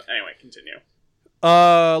bit. But anyway, continue.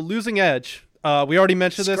 Losing Edge. We already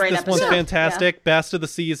mentioned this. Great This one's episode. fantastic. Best of the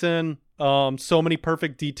season. So many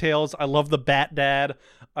perfect details. I love the Bat Dad.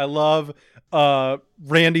 I love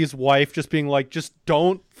Randy's wife just being like, just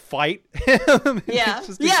don't fight him. Yeah.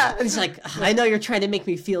 Yeah. And it's like, I know you're trying to make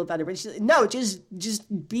me feel better, but she's like, no, just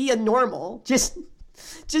be a normal. Just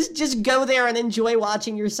go there and enjoy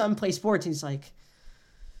watching your son play sports. And he's like,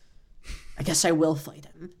 I guess I will fight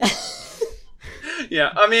him.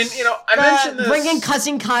 Yeah, I mean, I mentioned this. Bringing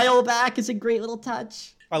Cousin Kyle back is a great little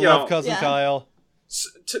touch. I love Cousin Yeah. Kyle.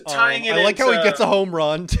 Tying it I like how he into- gets a home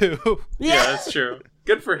run too. Yeah, that's true.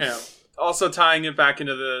 Good for him. Also tying it back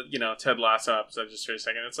into the, Ted Lasso episode just for a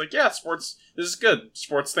second. It's like, yeah, sports, this is good.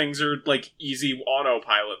 Sports things are like easy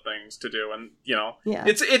autopilot things to do. And, Yeah.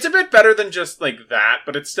 it's a bit better than just like that,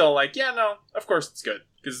 but it's still like, yeah, no, of course it's good.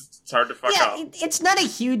 Because it's hard to fuck up. It's not a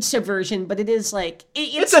huge subversion, but it is like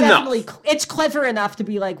it's enough. definitely it's clever enough to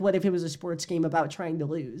be like, what if it was a sports game about trying to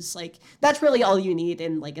lose? Like that's really all you need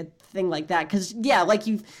in like a thing like that. Because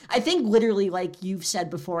I think literally like you've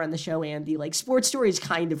said before on the show, Andy, like sports stories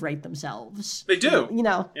kind of write themselves. They do.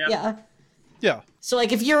 Yeah. Yeah. So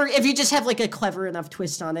like if you just have like a clever enough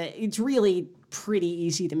twist on it, it's really pretty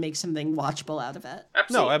easy to make something watchable out of it.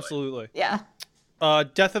 Absolutely. No, absolutely. Yeah.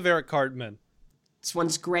 Death of Eric Cartman. This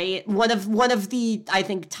one's great. One of the I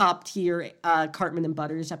think top tier Cartman and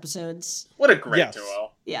Butters episodes. What a great Yes.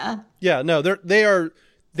 duo. Yeah. Yeah, no,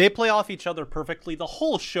 they play off each other perfectly. The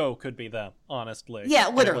whole show could be them, honestly. Yeah, And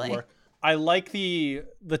it would literally. work. I like the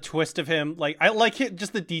twist of him. Like I like it,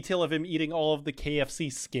 just the detail of him eating all of the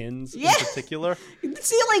KFC skins Yeah. in particular.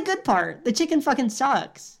 It's the only good part. The chicken fucking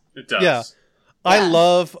sucks. It does. Yeah. I Yeah.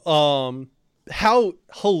 love how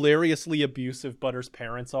hilariously abusive Butter's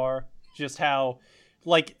parents are. Just how,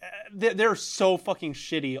 like, they're so fucking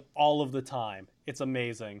shitty all of the time. It's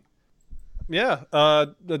amazing. Yeah,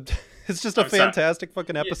 it's just a fantastic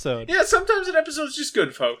fucking episode. Yeah, sometimes an episode's just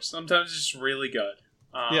good, folks. Sometimes it's just really good.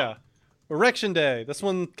 Yeah. Erection Day. This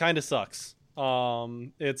one kind of sucks.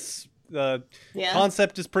 It's the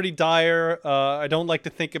concept is pretty dire. I don't like to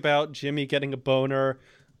think about Jimmy getting a boner.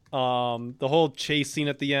 The whole chase scene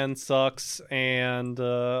at the end sucks, and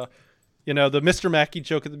the Mr. Mackey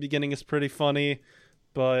joke at the beginning is pretty funny,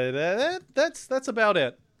 but that's about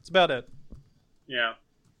it. It's about it. Yeah.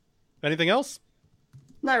 Anything else?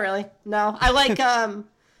 Not really. No, I like I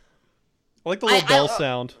like the little bell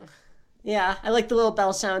sound. Yeah, I like the little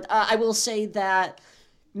bell sound. I will say that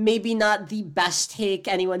maybe not the best take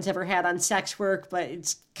anyone's ever had on sex work, but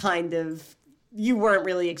it's kind of, you weren't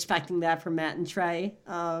really expecting that from Matt and Trey.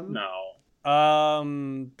 No.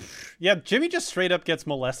 Yeah, Jimmy just straight up gets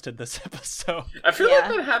molested this episode. I feel like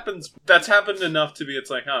that happens. That's happened enough to be.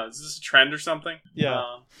 It's like, is this a trend or something?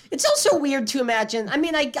 Yeah. It's also weird to imagine. I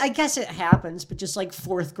mean, I guess it happens, but just like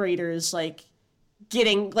fourth graders, like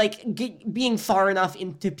getting being far enough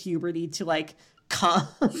into puberty to like come.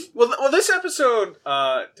 Well, this episode,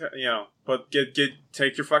 but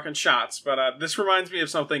take your fucking shots. But this reminds me of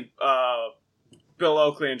something Bill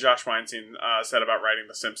Oakley and Josh Weinstein said about writing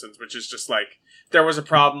The Simpsons, which is just like there was a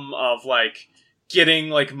problem of like getting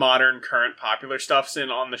like modern, current, popular stuffs in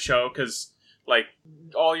on the show because like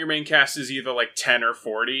all your main cast is either like 10 or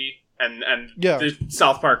 40. And the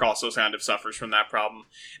South Park also kind of suffers from that problem.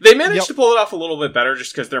 They managed to pull it off a little bit better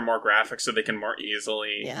just because they're more graphic, so they can more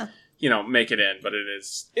easily, make it in. But it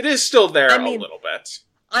is still there a little bit.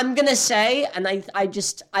 I'm gonna say, and I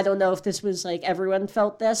don't know if this was like everyone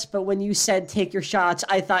felt this, but when you said take your shots,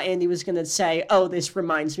 I thought Andy was gonna say, "Oh, this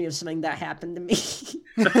reminds me of something that happened to me."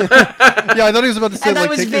 Yeah, I thought he was about to say and like I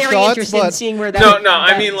was take very your shots, interested in but seeing where that.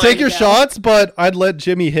 I mean, like, take your shots, but I'd let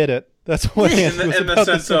Jimmy hit it. That's what in the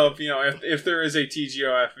sense of if there is a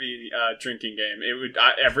TGOFV drinking game, it would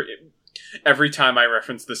every time I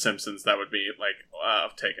reference The Simpsons, that would be like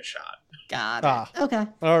take a shot. Got it. Okay.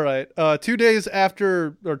 All right. 2 days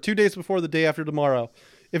after, or 2 days before the day after tomorrow.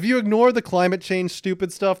 If you ignore the climate change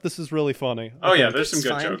stupid stuff, this is really funny. Oh yeah, there's some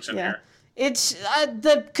good jokes in here. It's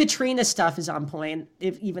the Katrina stuff is on point,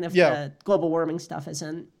 even if the global warming stuff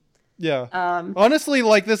isn't. Yeah. Honestly,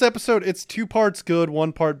 like this episode, it's 2 parts good,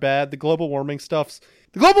 1 part bad. The global warming stuff's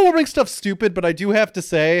stupid, but I do have to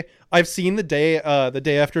say I've seen the day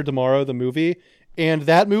after tomorrow, the movie, and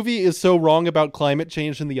that movie is so wrong about climate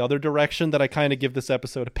change in the other direction that I kind of give this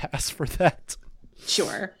episode a pass for that.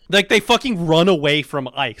 Sure. Like they fucking run away from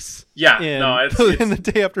ice. Yeah. It's in the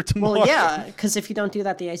day after tomorrow. Well, yeah, because if you don't do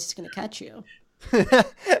that, the ice is going to catch you.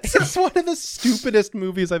 It's one of the stupidest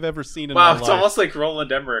movies I've ever seen in my life. Wow, it's almost like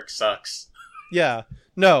Roland Emmerich sucks. Yeah.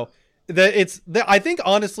 No. I think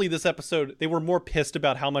honestly this episode they were more pissed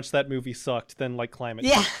about how much that movie sucked than like climate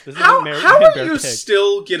change. How are you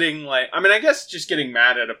still getting like, I mean, I guess just getting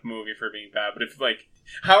mad at a movie for being bad, but if like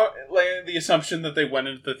how like the assumption that they went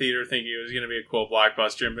into the theater thinking it was going to be a cool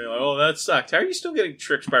blockbuster and being like, oh, that sucked. How are you still getting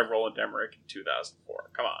tricked by Roland Emmerich in 2004?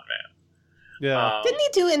 Come on, man. Yeah. Didn't he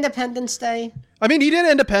do Independence Day? I mean, he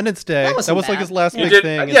did Independence Day. That was like his last big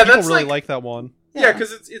thing. And people really like that one. Yeah,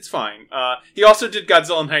 because it's fine. He also did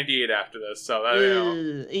Godzilla 98 after this, so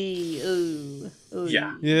that,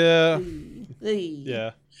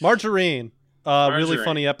 Yeah. Margarine. Really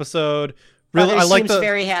funny episode. Really, Butter seems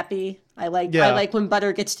very happy. I like when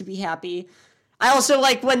Butter gets to be happy. I also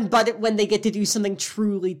like when they get to do something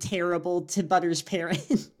truly terrible to Butter's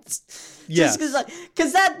parents. Yes.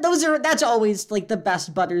 Because that's always like the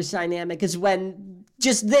best Butters dynamic is when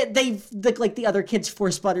just the other kids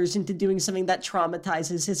force Butters into doing something that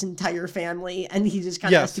traumatizes his entire family, and he just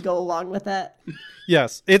kind of has to go along with it.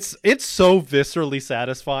 Yes, it's so viscerally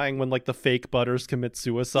satisfying when like the fake Butters commit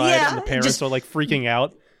suicide and the parents are like freaking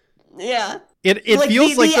out. Yeah. It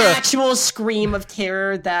feels like the actual scream of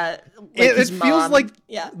terror that it feels like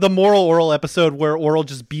the Moral Oral episode where Oral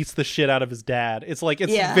just beats the shit out of his dad. It's like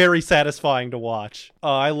it's very satisfying to watch.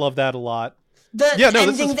 I love that a lot.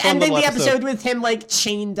 Ending the episode with him like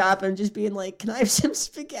chained up and just being like, "Can I have some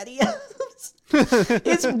SpaghettiOs?"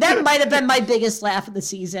 That might have been my biggest laugh of the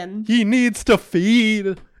season. He needs to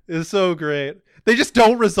feed. Is so great. They just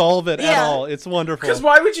don't resolve it at all. It's wonderful. Because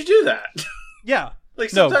why would you do that? Yeah.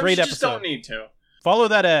 Like sometimes great you episode. just don't need to. Follow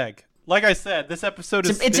that egg. Like I said, this episode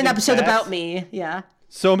is. It's an episode about me. Yeah.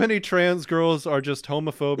 So many trans girls are just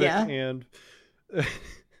homophobic and.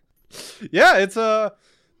 It's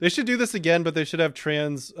They should do this again, but they should have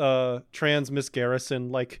trans Miss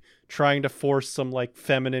Garrison like trying to force some like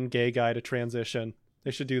feminine gay guy to transition.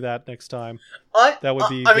 They should do that next time. That would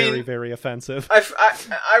be very offensive.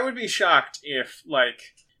 I would be shocked if,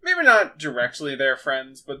 like, maybe not directly their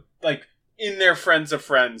friends, but like in their friends of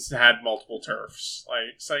friends had multiple turfs.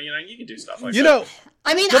 Like, so you can do stuff like that.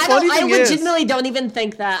 I mean, I legitimately don't even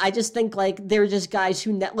think that. I just think like they're just guys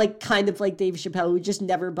who like kind of like Dave Chappelle, who just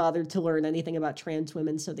never bothered to learn anything about trans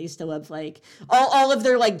women, so they still have like all of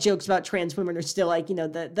their like jokes about trans women are still like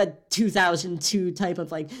the 2002 type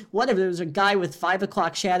of like whatever. There was a guy with 5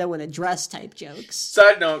 o'clock shadow and a dress type jokes.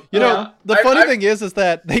 Side note, the funny thing is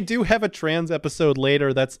that they do have a trans episode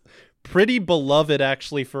later that's pretty beloved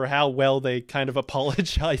actually for how well they kind of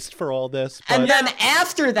apologized for all this. And then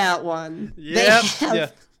after that one, they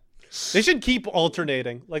should keep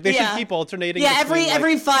alternating. Like they should keep alternating. Yeah,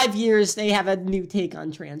 every 5 years they have a new take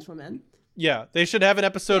on trans women. Yeah, they should have an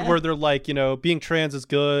episode where they're like, being trans is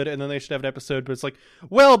good, and then they should have an episode where it's like,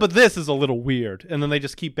 well, but this is a little weird, and then they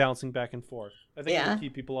just keep bouncing back and forth. I think it would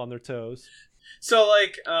keep people on their toes. So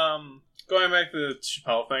like, going back to the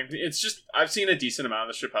Chappelle thing, it's just, I've seen a decent amount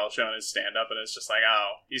of the Chappelle show and his stand-up, and it's just like,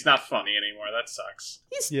 oh, he's not funny anymore. That sucks.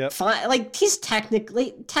 He's fine. Like, he's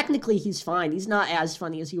technically he's fine. He's not as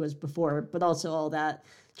funny as he was before, but also all that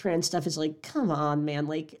trans stuff is like, come on, man.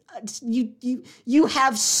 Like, you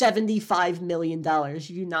have $75 million. You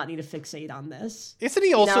do not need to fixate on this. Isn't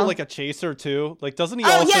he also like a chaser too? Like, doesn't he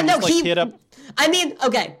hit up? I mean,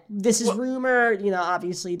 okay, this is rumor,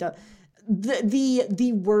 obviously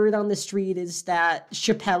the word on the street is that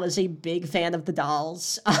Chappelle is a big fan of the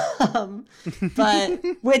dolls, but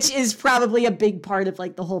which is probably a big part of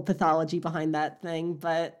like the whole pathology behind that thing.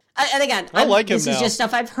 But and again, I like him this now. Is just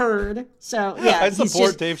stuff I've heard. So yeah, I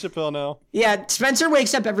support Dave Chappelle now. Yeah, Spencer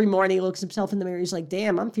wakes up every morning, he looks himself in the mirror, he's like,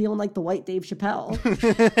 "Damn, I'm feeling like the white Dave Chappelle."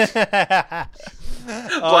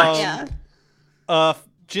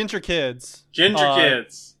 Ginger Kids.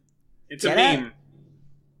 It's a meme.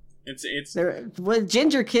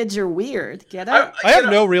 Ginger kids are weird. Get out. I have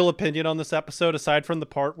no real opinion on this episode aside from the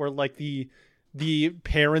part where like the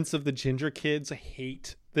parents of the ginger kids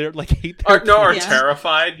hate their are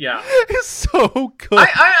terrified. Yeah, it's so good.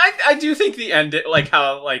 I do think the end, like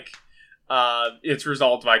how like it's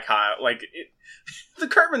resolved by Kyle. Like the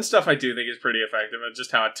Cartman stuff, I do think is pretty effective, and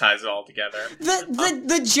just how it ties it all together.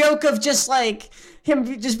 The joke of just like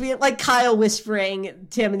him just being like Kyle whispering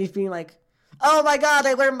to him, and he's being like, "Oh my God,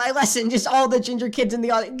 I learned my lesson." Just all the ginger kids in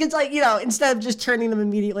the audience. It's like, instead of just turning them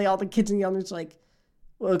immediately, all the kids in the audience are like,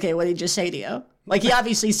 well, okay, what did he just say to you? Like, he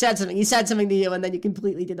obviously said something. He said something to you, and then you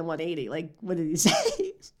completely did a 180. Like, what did he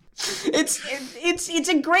say? It's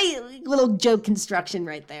a great little joke construction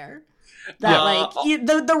right there. That,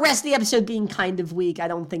 the rest of the episode being kind of weak, I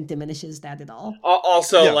don't think diminishes that at all.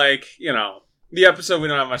 Also, the episode we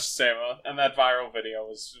don't have much to say about, and that viral video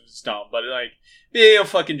was dumb, but like being a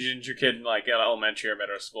fucking ginger kid in like elementary or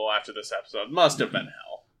middle school after this episode must have been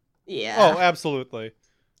hell. Yeah. Oh, absolutely.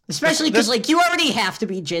 Especially because like you already have to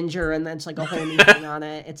be ginger, and that's like a whole new thing on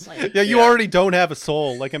it. It's like you already don't have a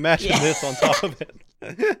soul. Like imagine this on top of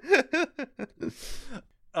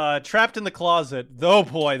it. Trapped in the closet. Oh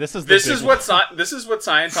boy, this is what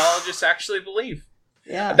Scientologists actually believe.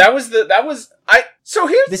 Yeah.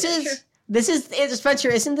 This is Spencer,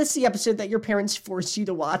 isn't this the episode that your parents forced you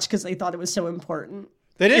to watch because they thought it was so important?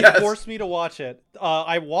 They didn't force me to watch it.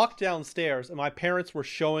 I walked downstairs and my parents were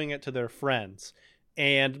showing it to their friends.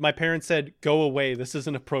 And my parents said, "Go away. This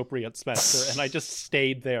isn't appropriate, Spencer." And I just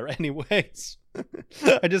stayed there anyways.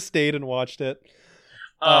 I just stayed and watched it.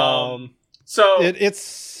 So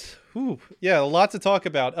it's a lot to talk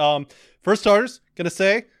about. For starters, gonna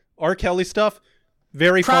say R. Kelly stuff.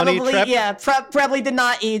 Very funny. Probably did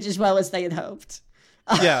not age as well as they had hoped.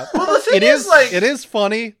 Yeah. Well, the thing is, it is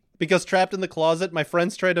funny because Trapped in the Closet, my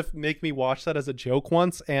friends tried to make me watch that as a joke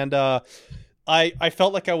once, and I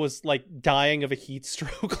felt like I was like dying of a heat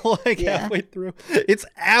stroke halfway through. It's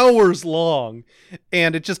hours long,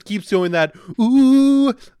 and it just keeps doing that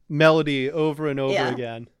ooh melody over and over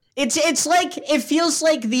again. It's like, it feels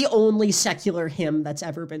like the only secular hymn that's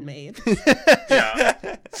ever been made.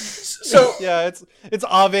 Yeah. So yeah, it's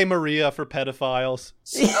Ave Maria for pedophiles.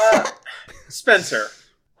 Spencer,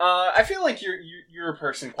 I feel like you're a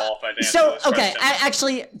person qualified to answer this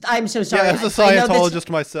question. I'm so sorry. Yeah, as a Scientologist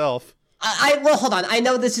myself. Well, hold on. I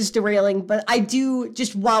know this is derailing, but I do,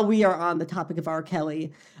 just while we are on the topic of R.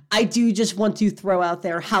 Kelly, I do just want to throw out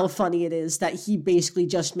there how funny it is that he basically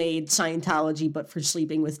just made Scientology, but for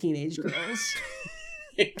sleeping with teenage girls.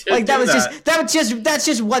 Like that's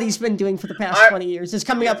just what he's been doing for the past 20 years, is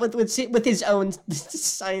coming up with his own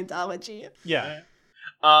Scientology. Yeah.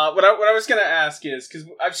 What I was gonna ask is, because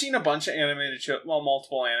I've seen a bunch of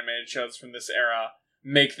multiple animated shows from this era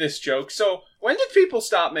make this joke. So when did people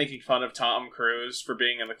stop making fun of Tom Cruise for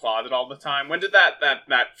being in the closet all the time? When did that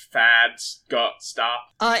fad stop?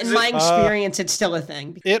 In my experience, it's still a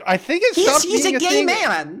thing. I think it stopped He's being a gay thing.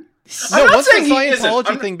 man. No, once the saying he isn't.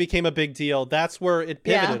 Scientology thing became a big deal, that's where it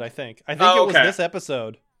pivoted. Yeah. I think it was okay. this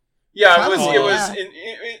episode. Yeah, Probably, it was.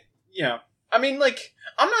 Yeah, I mean, like,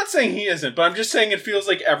 I'm not saying he isn't, but I'm just saying it feels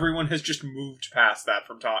like everyone has just moved past that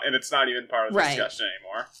from Tom, and it's not even part of the discussion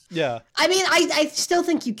anymore. Yeah. I mean, I still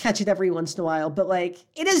think you catch it every once in a while, but, like,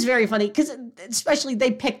 it is very funny, because especially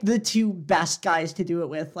they picked the two best guys to do it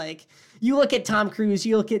with. Like, you look at Tom Cruise,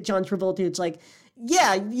 you look at John Travolta, it's like,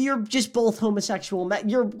 yeah, you're just both homosexual.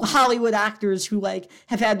 You're Hollywood actors who, like,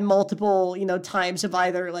 have had multiple, times of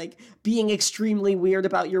either, like, being extremely weird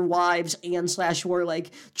about your wives or,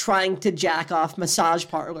 like, trying to jack off massage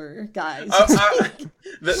parlor guys.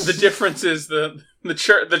 The difference is the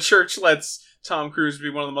church lets Tom Cruise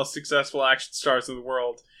be one of the most successful action stars in the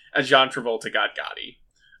world, and John Travolta got Gotti.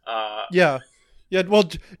 Yeah, well,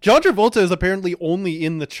 John Travolta is apparently only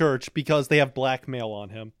in the church because they have blackmail on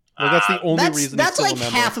him. Like, that's the only reason. That's he's like still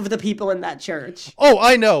a member. half of the people in that church. Oh,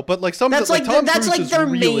 I know, but like some. That's like Tom that's Cruise like is their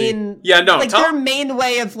really... main. Yeah, no, their main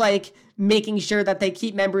way of like making sure that they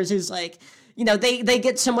keep members is like, they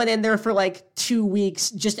get someone in there for like 2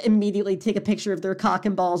 weeks, just immediately take a picture of their cock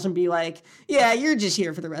and balls and be like, yeah, you're just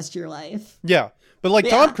here for the rest of your life. Yeah, but like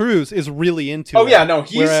Tom Cruise is really into. Oh it, yeah, no,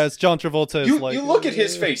 whereas John Travolta is like. You look at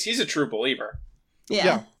his face; he's a true believer.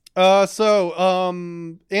 Yeah. So,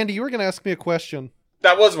 Andy, you were gonna ask me a question.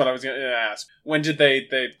 That was what I was going to ask. When did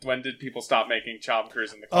people stop making Tom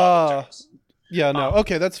Cruise in the closet jokes? Yeah, no.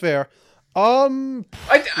 Okay, that's fair. I will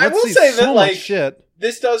say that, like, shit.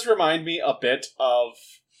 This does remind me a bit of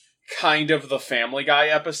kind of the Family Guy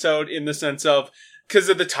episode, in the sense of, because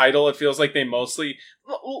of the title, it feels like they mostly,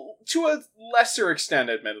 to a lesser extent,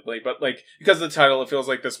 admittedly, but like, because of the title, it feels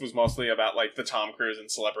like this was mostly about like the Tom Cruise and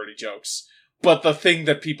celebrity jokes. But the thing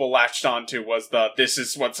that people latched onto was this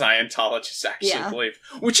is what Scientologists actually believe,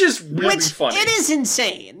 which is really funny. It is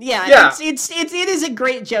insane. Yeah. It is a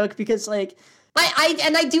great joke because, like,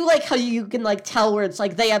 I do like how you can, like, tell where it's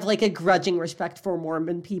like they have, like, a grudging respect for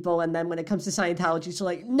Mormon people, and then when it comes to Scientology, so,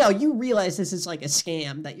 like, no, you realize this is, like, a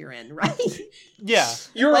scam that you're in, right? Yeah.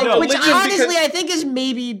 You're like, a which religion honestly I think is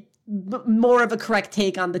maybe more of a correct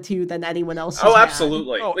take on the two than anyone else has Oh, had.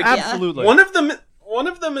 absolutely. Oh, Like, absolutely. One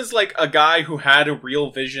of them is like a guy who had a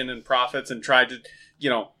real vision and profits and tried to,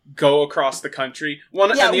 go across the country.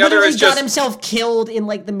 And the other is just got himself killed in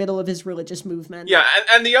like the middle of his religious movement. Yeah,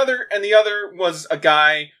 and the other was a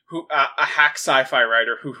guy who a hack sci-fi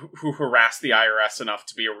writer who harassed the IRS enough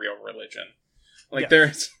to be a real religion. Like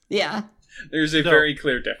there's a very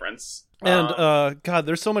clear difference. And God,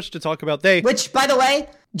 there's so much to talk about. Which, by the way,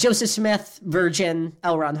 Joseph Smith, Virgin,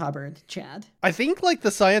 L. Ron Hubbard, Chad. I think like the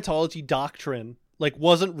Scientology doctrine like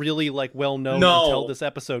wasn't really like well known until this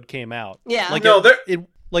episode came out. Yeah.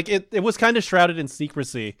 Like it was kind of shrouded in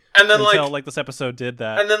secrecy. And then until like this episode did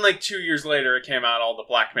that. And then like 2 years later it came out all the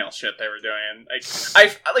blackmail shit they were doing.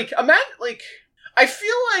 I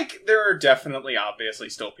feel like there are definitely obviously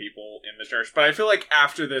still people in the church, but I feel like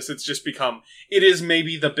after this it is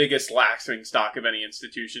maybe the biggest laughing stock of any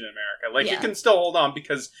institution in America. Like, it can still hold on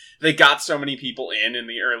because they got so many people in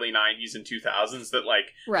the early 90s and 2000s that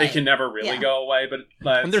like they can never really go away.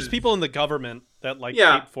 But and there's people in the government that like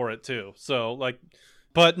paid for it too. So like,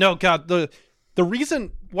 but no, God, the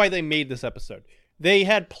reason why they made this episode, they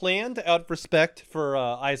had planned, out of respect for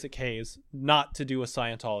Isaac Hayes, not to do a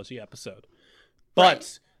Scientology episode.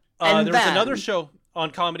 But there was another show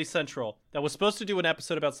on Comedy Central that was supposed to do an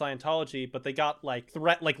episode about Scientology, but they got like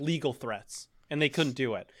legal threats and they couldn't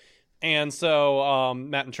do it. And so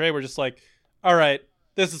Matt and Trey were just like, "All right,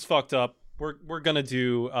 this is fucked up. We're gonna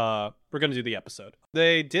do the episode."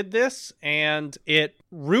 They did this, and it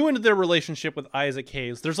ruined their relationship with Isaac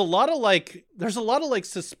Hayes. There's a lot of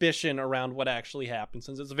suspicion around what actually happened,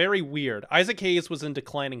 since it's very weird. Isaac Hayes was in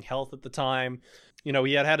declining health at the time.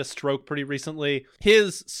 He had a stroke pretty recently.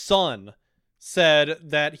 His son said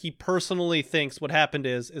that he personally thinks what happened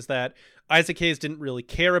is that Isaac Hayes didn't really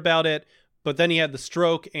care about it, but then he had the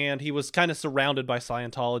stroke and he was kind of surrounded by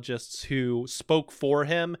Scientologists who spoke for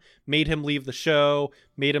him, made him leave the show,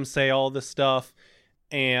 made him say all this stuff,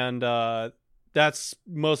 and that's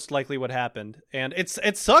most likely what happened. And it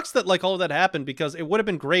sucks that like all of that happened, because it would have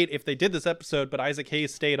been great if they did this episode, but Isaac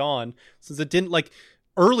Hayes stayed on, since it didn't like...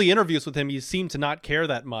 Early interviews with him, he seemed to not care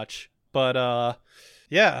that much, but no,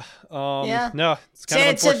 it's kind of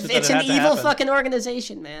unfortunate. It's an evil fucking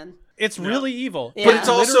organization, man. It's really evil. Yeah. But it's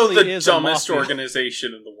also Literally the is a dumbest mafia.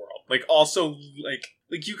 organization in the world. Like, also,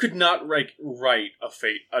 like you could not write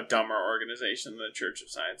a dumber organization than the Church of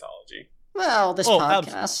Scientology. Well, this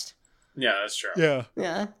podcast. Yeah, that's true. Yeah.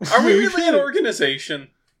 Yeah. Are we really an organization?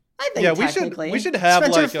 I think Yeah, technically. we should have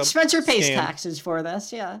Spencer, like a Spencer pays scam. taxes for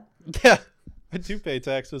this, yeah. Yeah, I do pay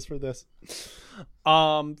taxes for this.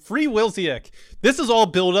 Free Wilsiak. This is all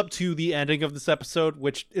build up to the ending of this episode,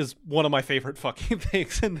 which is one of my favorite fucking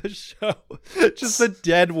things in the show. Just a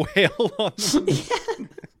dead whale on the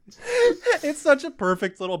It's such a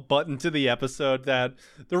perfect little button to the episode that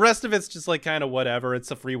the rest of it's just like kind of whatever.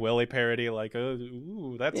 It's a Free Willy parody, like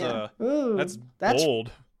ooh, that's Ooh, that's that's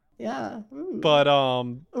bold. yeah. Ooh. But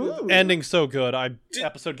Ooh. ending so good.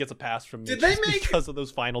 Episode gets a pass from me Did they just make- because of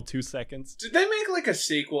those final 2 seconds. Did they make like a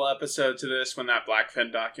sequel episode to this when that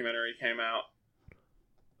Blackfin documentary came out?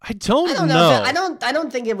 I don't I don't know. know. I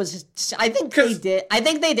don't think it was. I think they did. I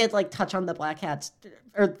think they did like touch on the black hats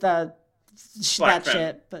or that Blackfin.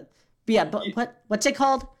 shit. But yeah. But what's it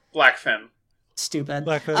called? Blackfin. Stupid.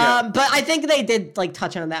 Blackfin, yeah. But I think they did like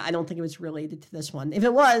touch on that. I don't think it was related to this one. If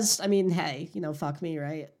it was, I mean, hey, fuck me,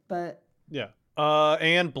 right? But Yeah.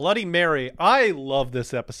 And Bloody Mary. I love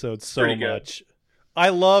this episode so Pretty good. much. I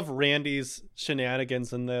love Randy's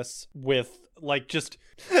shenanigans in this with like just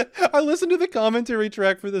I listened to the commentary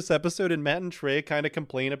track for this episode and Matt and Trey kind of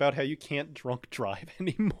complain about how you can't drunk drive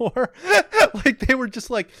anymore. Like they were just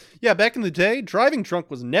like, yeah, back in the day, driving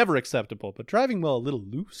drunk was never acceptable, but driving while a little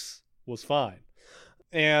loose was fine.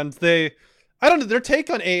 And I don't know, their take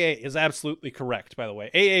on AA is absolutely correct, by the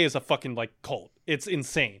way. AA is a fucking like cult. It's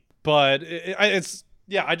insane. But it's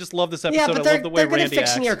I just love this episode. yeah, but I they're love the way good at Randy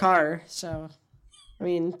fixing acts. your car. So, I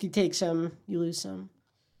mean, if you take some, you lose some.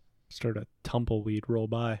 Start a tumbleweed roll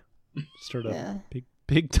by. Start a Yeah.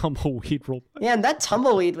 big tumbleweed roll by. Yeah, and that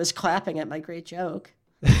tumbleweed was clapping at my great joke.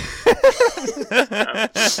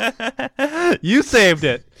 You saved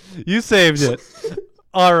it. You saved it.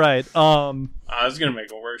 All right. I was gonna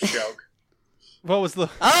make a worse joke. What was the?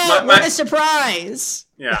 Oh, what a surprise!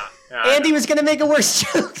 Yeah. I Andy know. was gonna make a worse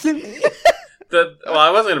joke than me. Well, I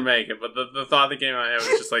wasn't gonna make it, but the thought that came in my head was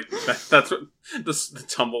just like that's what the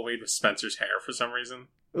tumbleweed was Spencer's hair for some reason.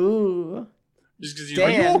 Ooh, Just because Damn.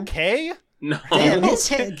 Are you okay? No. damn his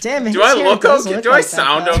hair! Damn his Do I hair look does okay? look Do I like that,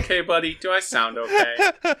 sound though. okay, buddy? Do I sound okay?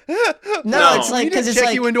 No, it's No. like We because didn't it's check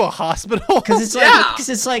like you into a hospital. because it's like Yeah.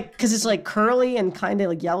 because it's like curly and kind of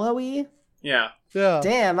like yellowy. Yeah. Yeah.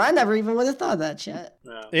 Damn, I never even would have thought of that shit.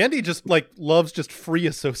 Yeah. Andy just like loves just free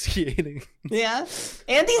associating. Yeah,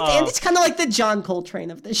 Andy's kind of like the John Coltrane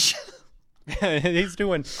of this show. he's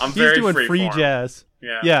doing I'm very free freeform. jazz.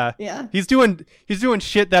 Yeah. Yeah. Yeah. He's doing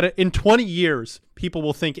shit that in 20 years people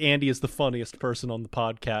will think Andy is the funniest person on the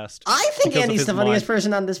podcast. I think Because of Andy's his the funniest mind.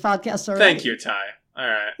 person on this podcast already. Thank you, Ty. All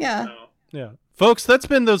right. Yeah. So, Yeah. Folks, that's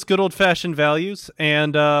been those good old-fashioned values,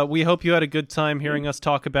 and we hope you had a good time hearing us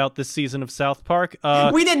talk about this season of South Park.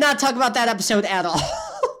 We did not talk about that episode at all.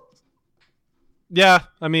 Yeah,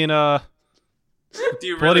 I mean, do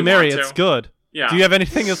you Bloody really Mary, want to? it's good. Yeah. Do you have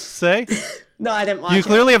anything else to say? No, I didn't watch You it.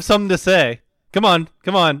 clearly have something to say. Come on.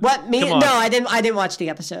 What me? Come on. No, I didn't watch the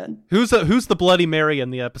episode. Who's the Bloody Mary in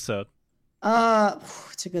the episode?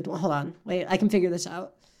 It's a good one. Hold on, wait, I can figure this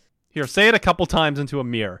out. Here, say it a couple times into a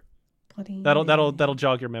mirror. Bloody That'll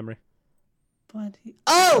jog your memory. Bloody.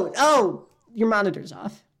 Oh, your monitor's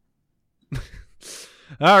off.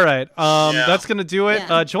 All right. Yeah. That's gonna do it.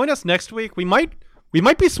 Yeah. Join us next week. We might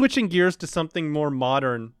be switching gears to something more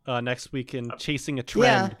modern next week and chasing a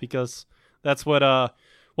trend Yeah. because that's what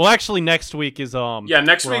well actually next week is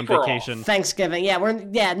next we're week on we're vacation. Thanksgiving.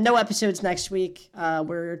 Yeah, no episodes next week.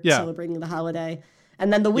 We're Yeah. celebrating the holiday,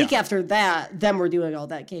 and then the week after that, then we're doing all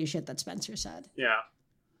that gay shit that Spencer said. Yeah.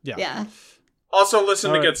 Yeah. Also, listen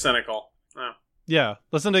All to right. Get Cynical. Oh. Yeah.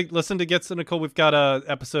 Listen to Get Cynical. We've got a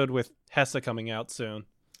episode with Hessa coming out soon.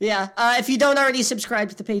 Yeah. If you don't already subscribe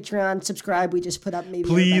to the Patreon, subscribe. We just put up maybe.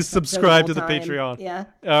 our Please best episode of subscribe all to the time. Patreon.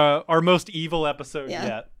 Yeah. Our most evil episode Yeah.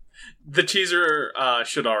 yet. The teaser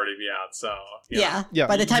should already be out, so Yeah. Yeah.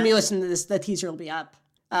 By the time you listen to this, the teaser will be up.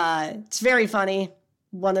 It's very funny.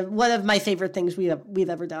 One of my favorite things we've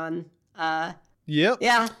ever done. Yep.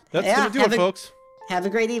 Yeah. That's yeah. gonna do it, folks. Have a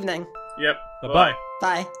great evening. Yep. Bye-bye.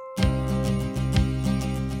 Bye.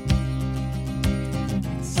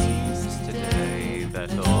 Seems today that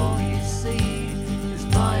all you see is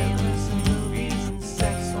violence in movies and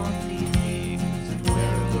sex on TV. And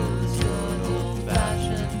where are those good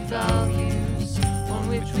old-fashioned values on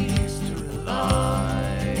which we used to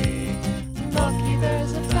rely? Lucky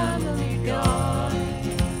there's a family guy.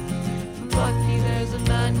 Lucky there's a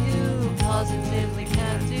man who positively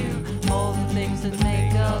can't do all the things that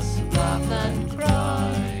make us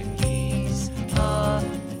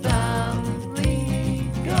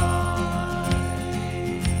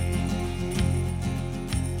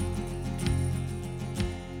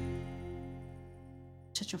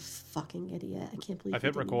such a fucking idiot. I can't believe I've you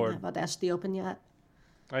hit didn't record. have Audacity open yet.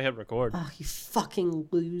 I hit record. Oh, you fucking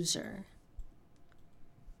loser.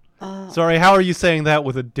 Sorry, how are you saying that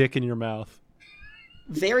with a dick in your mouth?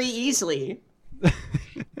 Very easily.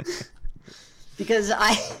 because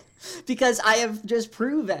I have just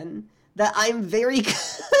proven that I'm very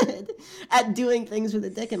good at doing things with a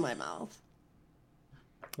dick in my mouth.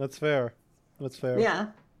 That's fair. That's fair. Yeah.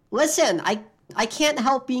 Listen, I can't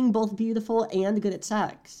help being both beautiful and good at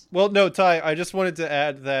sex. Well, no, Ty, I just wanted to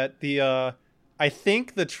add that I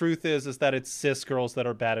think the truth is that it's cis girls that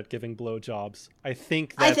are bad at giving blowjobs. I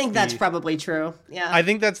think that's probably true. Yeah. I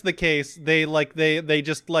think that's the case. They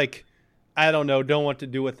just like, I don't know, don't want to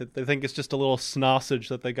do with it. They think it's just a little sausage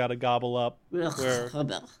that they got to gobble up. Where,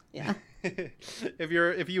 yeah.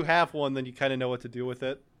 if you have one, then you kind of know what to do with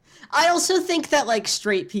it. I also think that like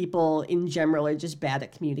straight people in general are just bad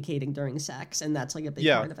at communicating during sex, and that's like a big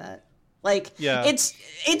part of it. Like,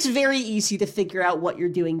 it's very easy to figure out what you're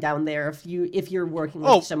doing down there if you're working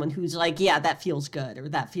with someone who's like, yeah, that feels good or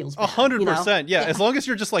that feels bad. 100%. Yeah, as long as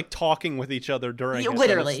you're just like talking with each other during it.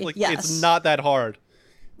 Literally, it's, like, yes. It's not that hard.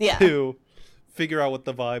 Yeah. To figure out what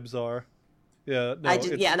the vibes are. Yeah. No,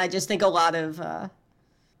 and I just think a lot of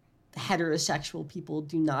heterosexual people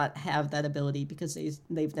do not have that ability because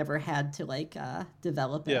they've never had to like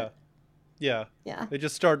develop it. Yeah. They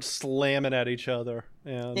just start slamming at each other.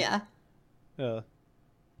 And, yeah.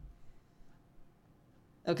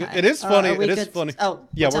 Okay. It is funny. It is funny. Oh,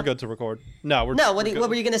 yeah, we're good to record. No, we're what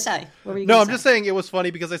were you gonna say? I'm just saying it was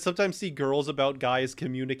funny because I sometimes see girls about guys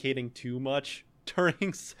communicating too much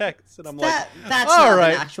during sex, and I'm that's all not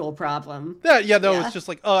right. an actual problem. It's just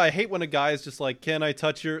like, oh, I hate when a guy is just like, can I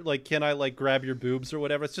touch your, like, can I like grab your boobs or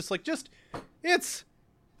whatever? It's just like, it's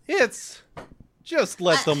just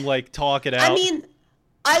let them like talk it out. I mean,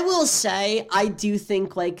 I will say, I do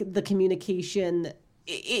think like the communication,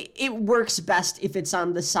 it works best if it's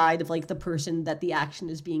on the side of like the person that the action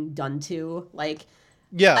is being done to. Like,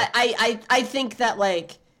 yeah, I think that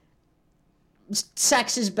like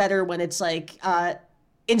sex is better when it's like,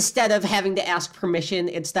 instead of having to ask permission,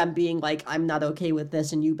 it's them being like, I'm not okay with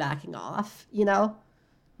this and you backing off, you know?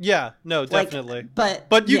 Yeah, no, definitely. Like,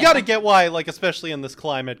 but you got to get why, like, especially in this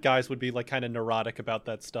climate, guys would be like kind of neurotic about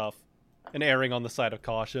that stuff and erring on the side of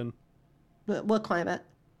caution. What climate?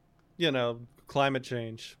 You know, climate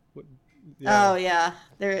change. Yeah. Oh yeah,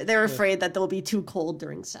 they're afraid that they'll be too cold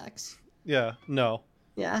during sex. Yeah. No.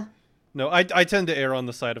 Yeah. No, I tend to err on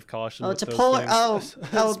the side of caution. Oh, it's a polar.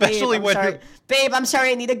 Especially babe, when sorry. Babe, I'm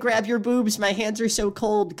sorry. I need to grab your boobs. My hands are so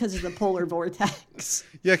cold because of the polar vortex.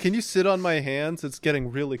 Yeah, can you sit on my hands? It's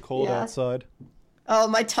getting really cold outside. Oh,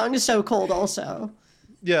 my tongue is so cold also.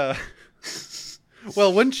 Yeah.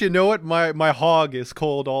 Well, wouldn't you know it? My hog is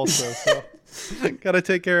cold also. So gotta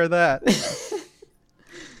take care of that.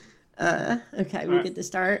 Okay, we get to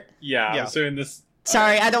start. Yeah. So in this.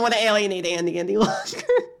 Sorry, I don't want to alienate Andy any longer.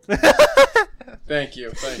 Thank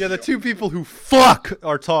you. The two people who fuck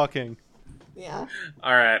are talking. Yeah.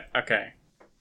 All right. Okay.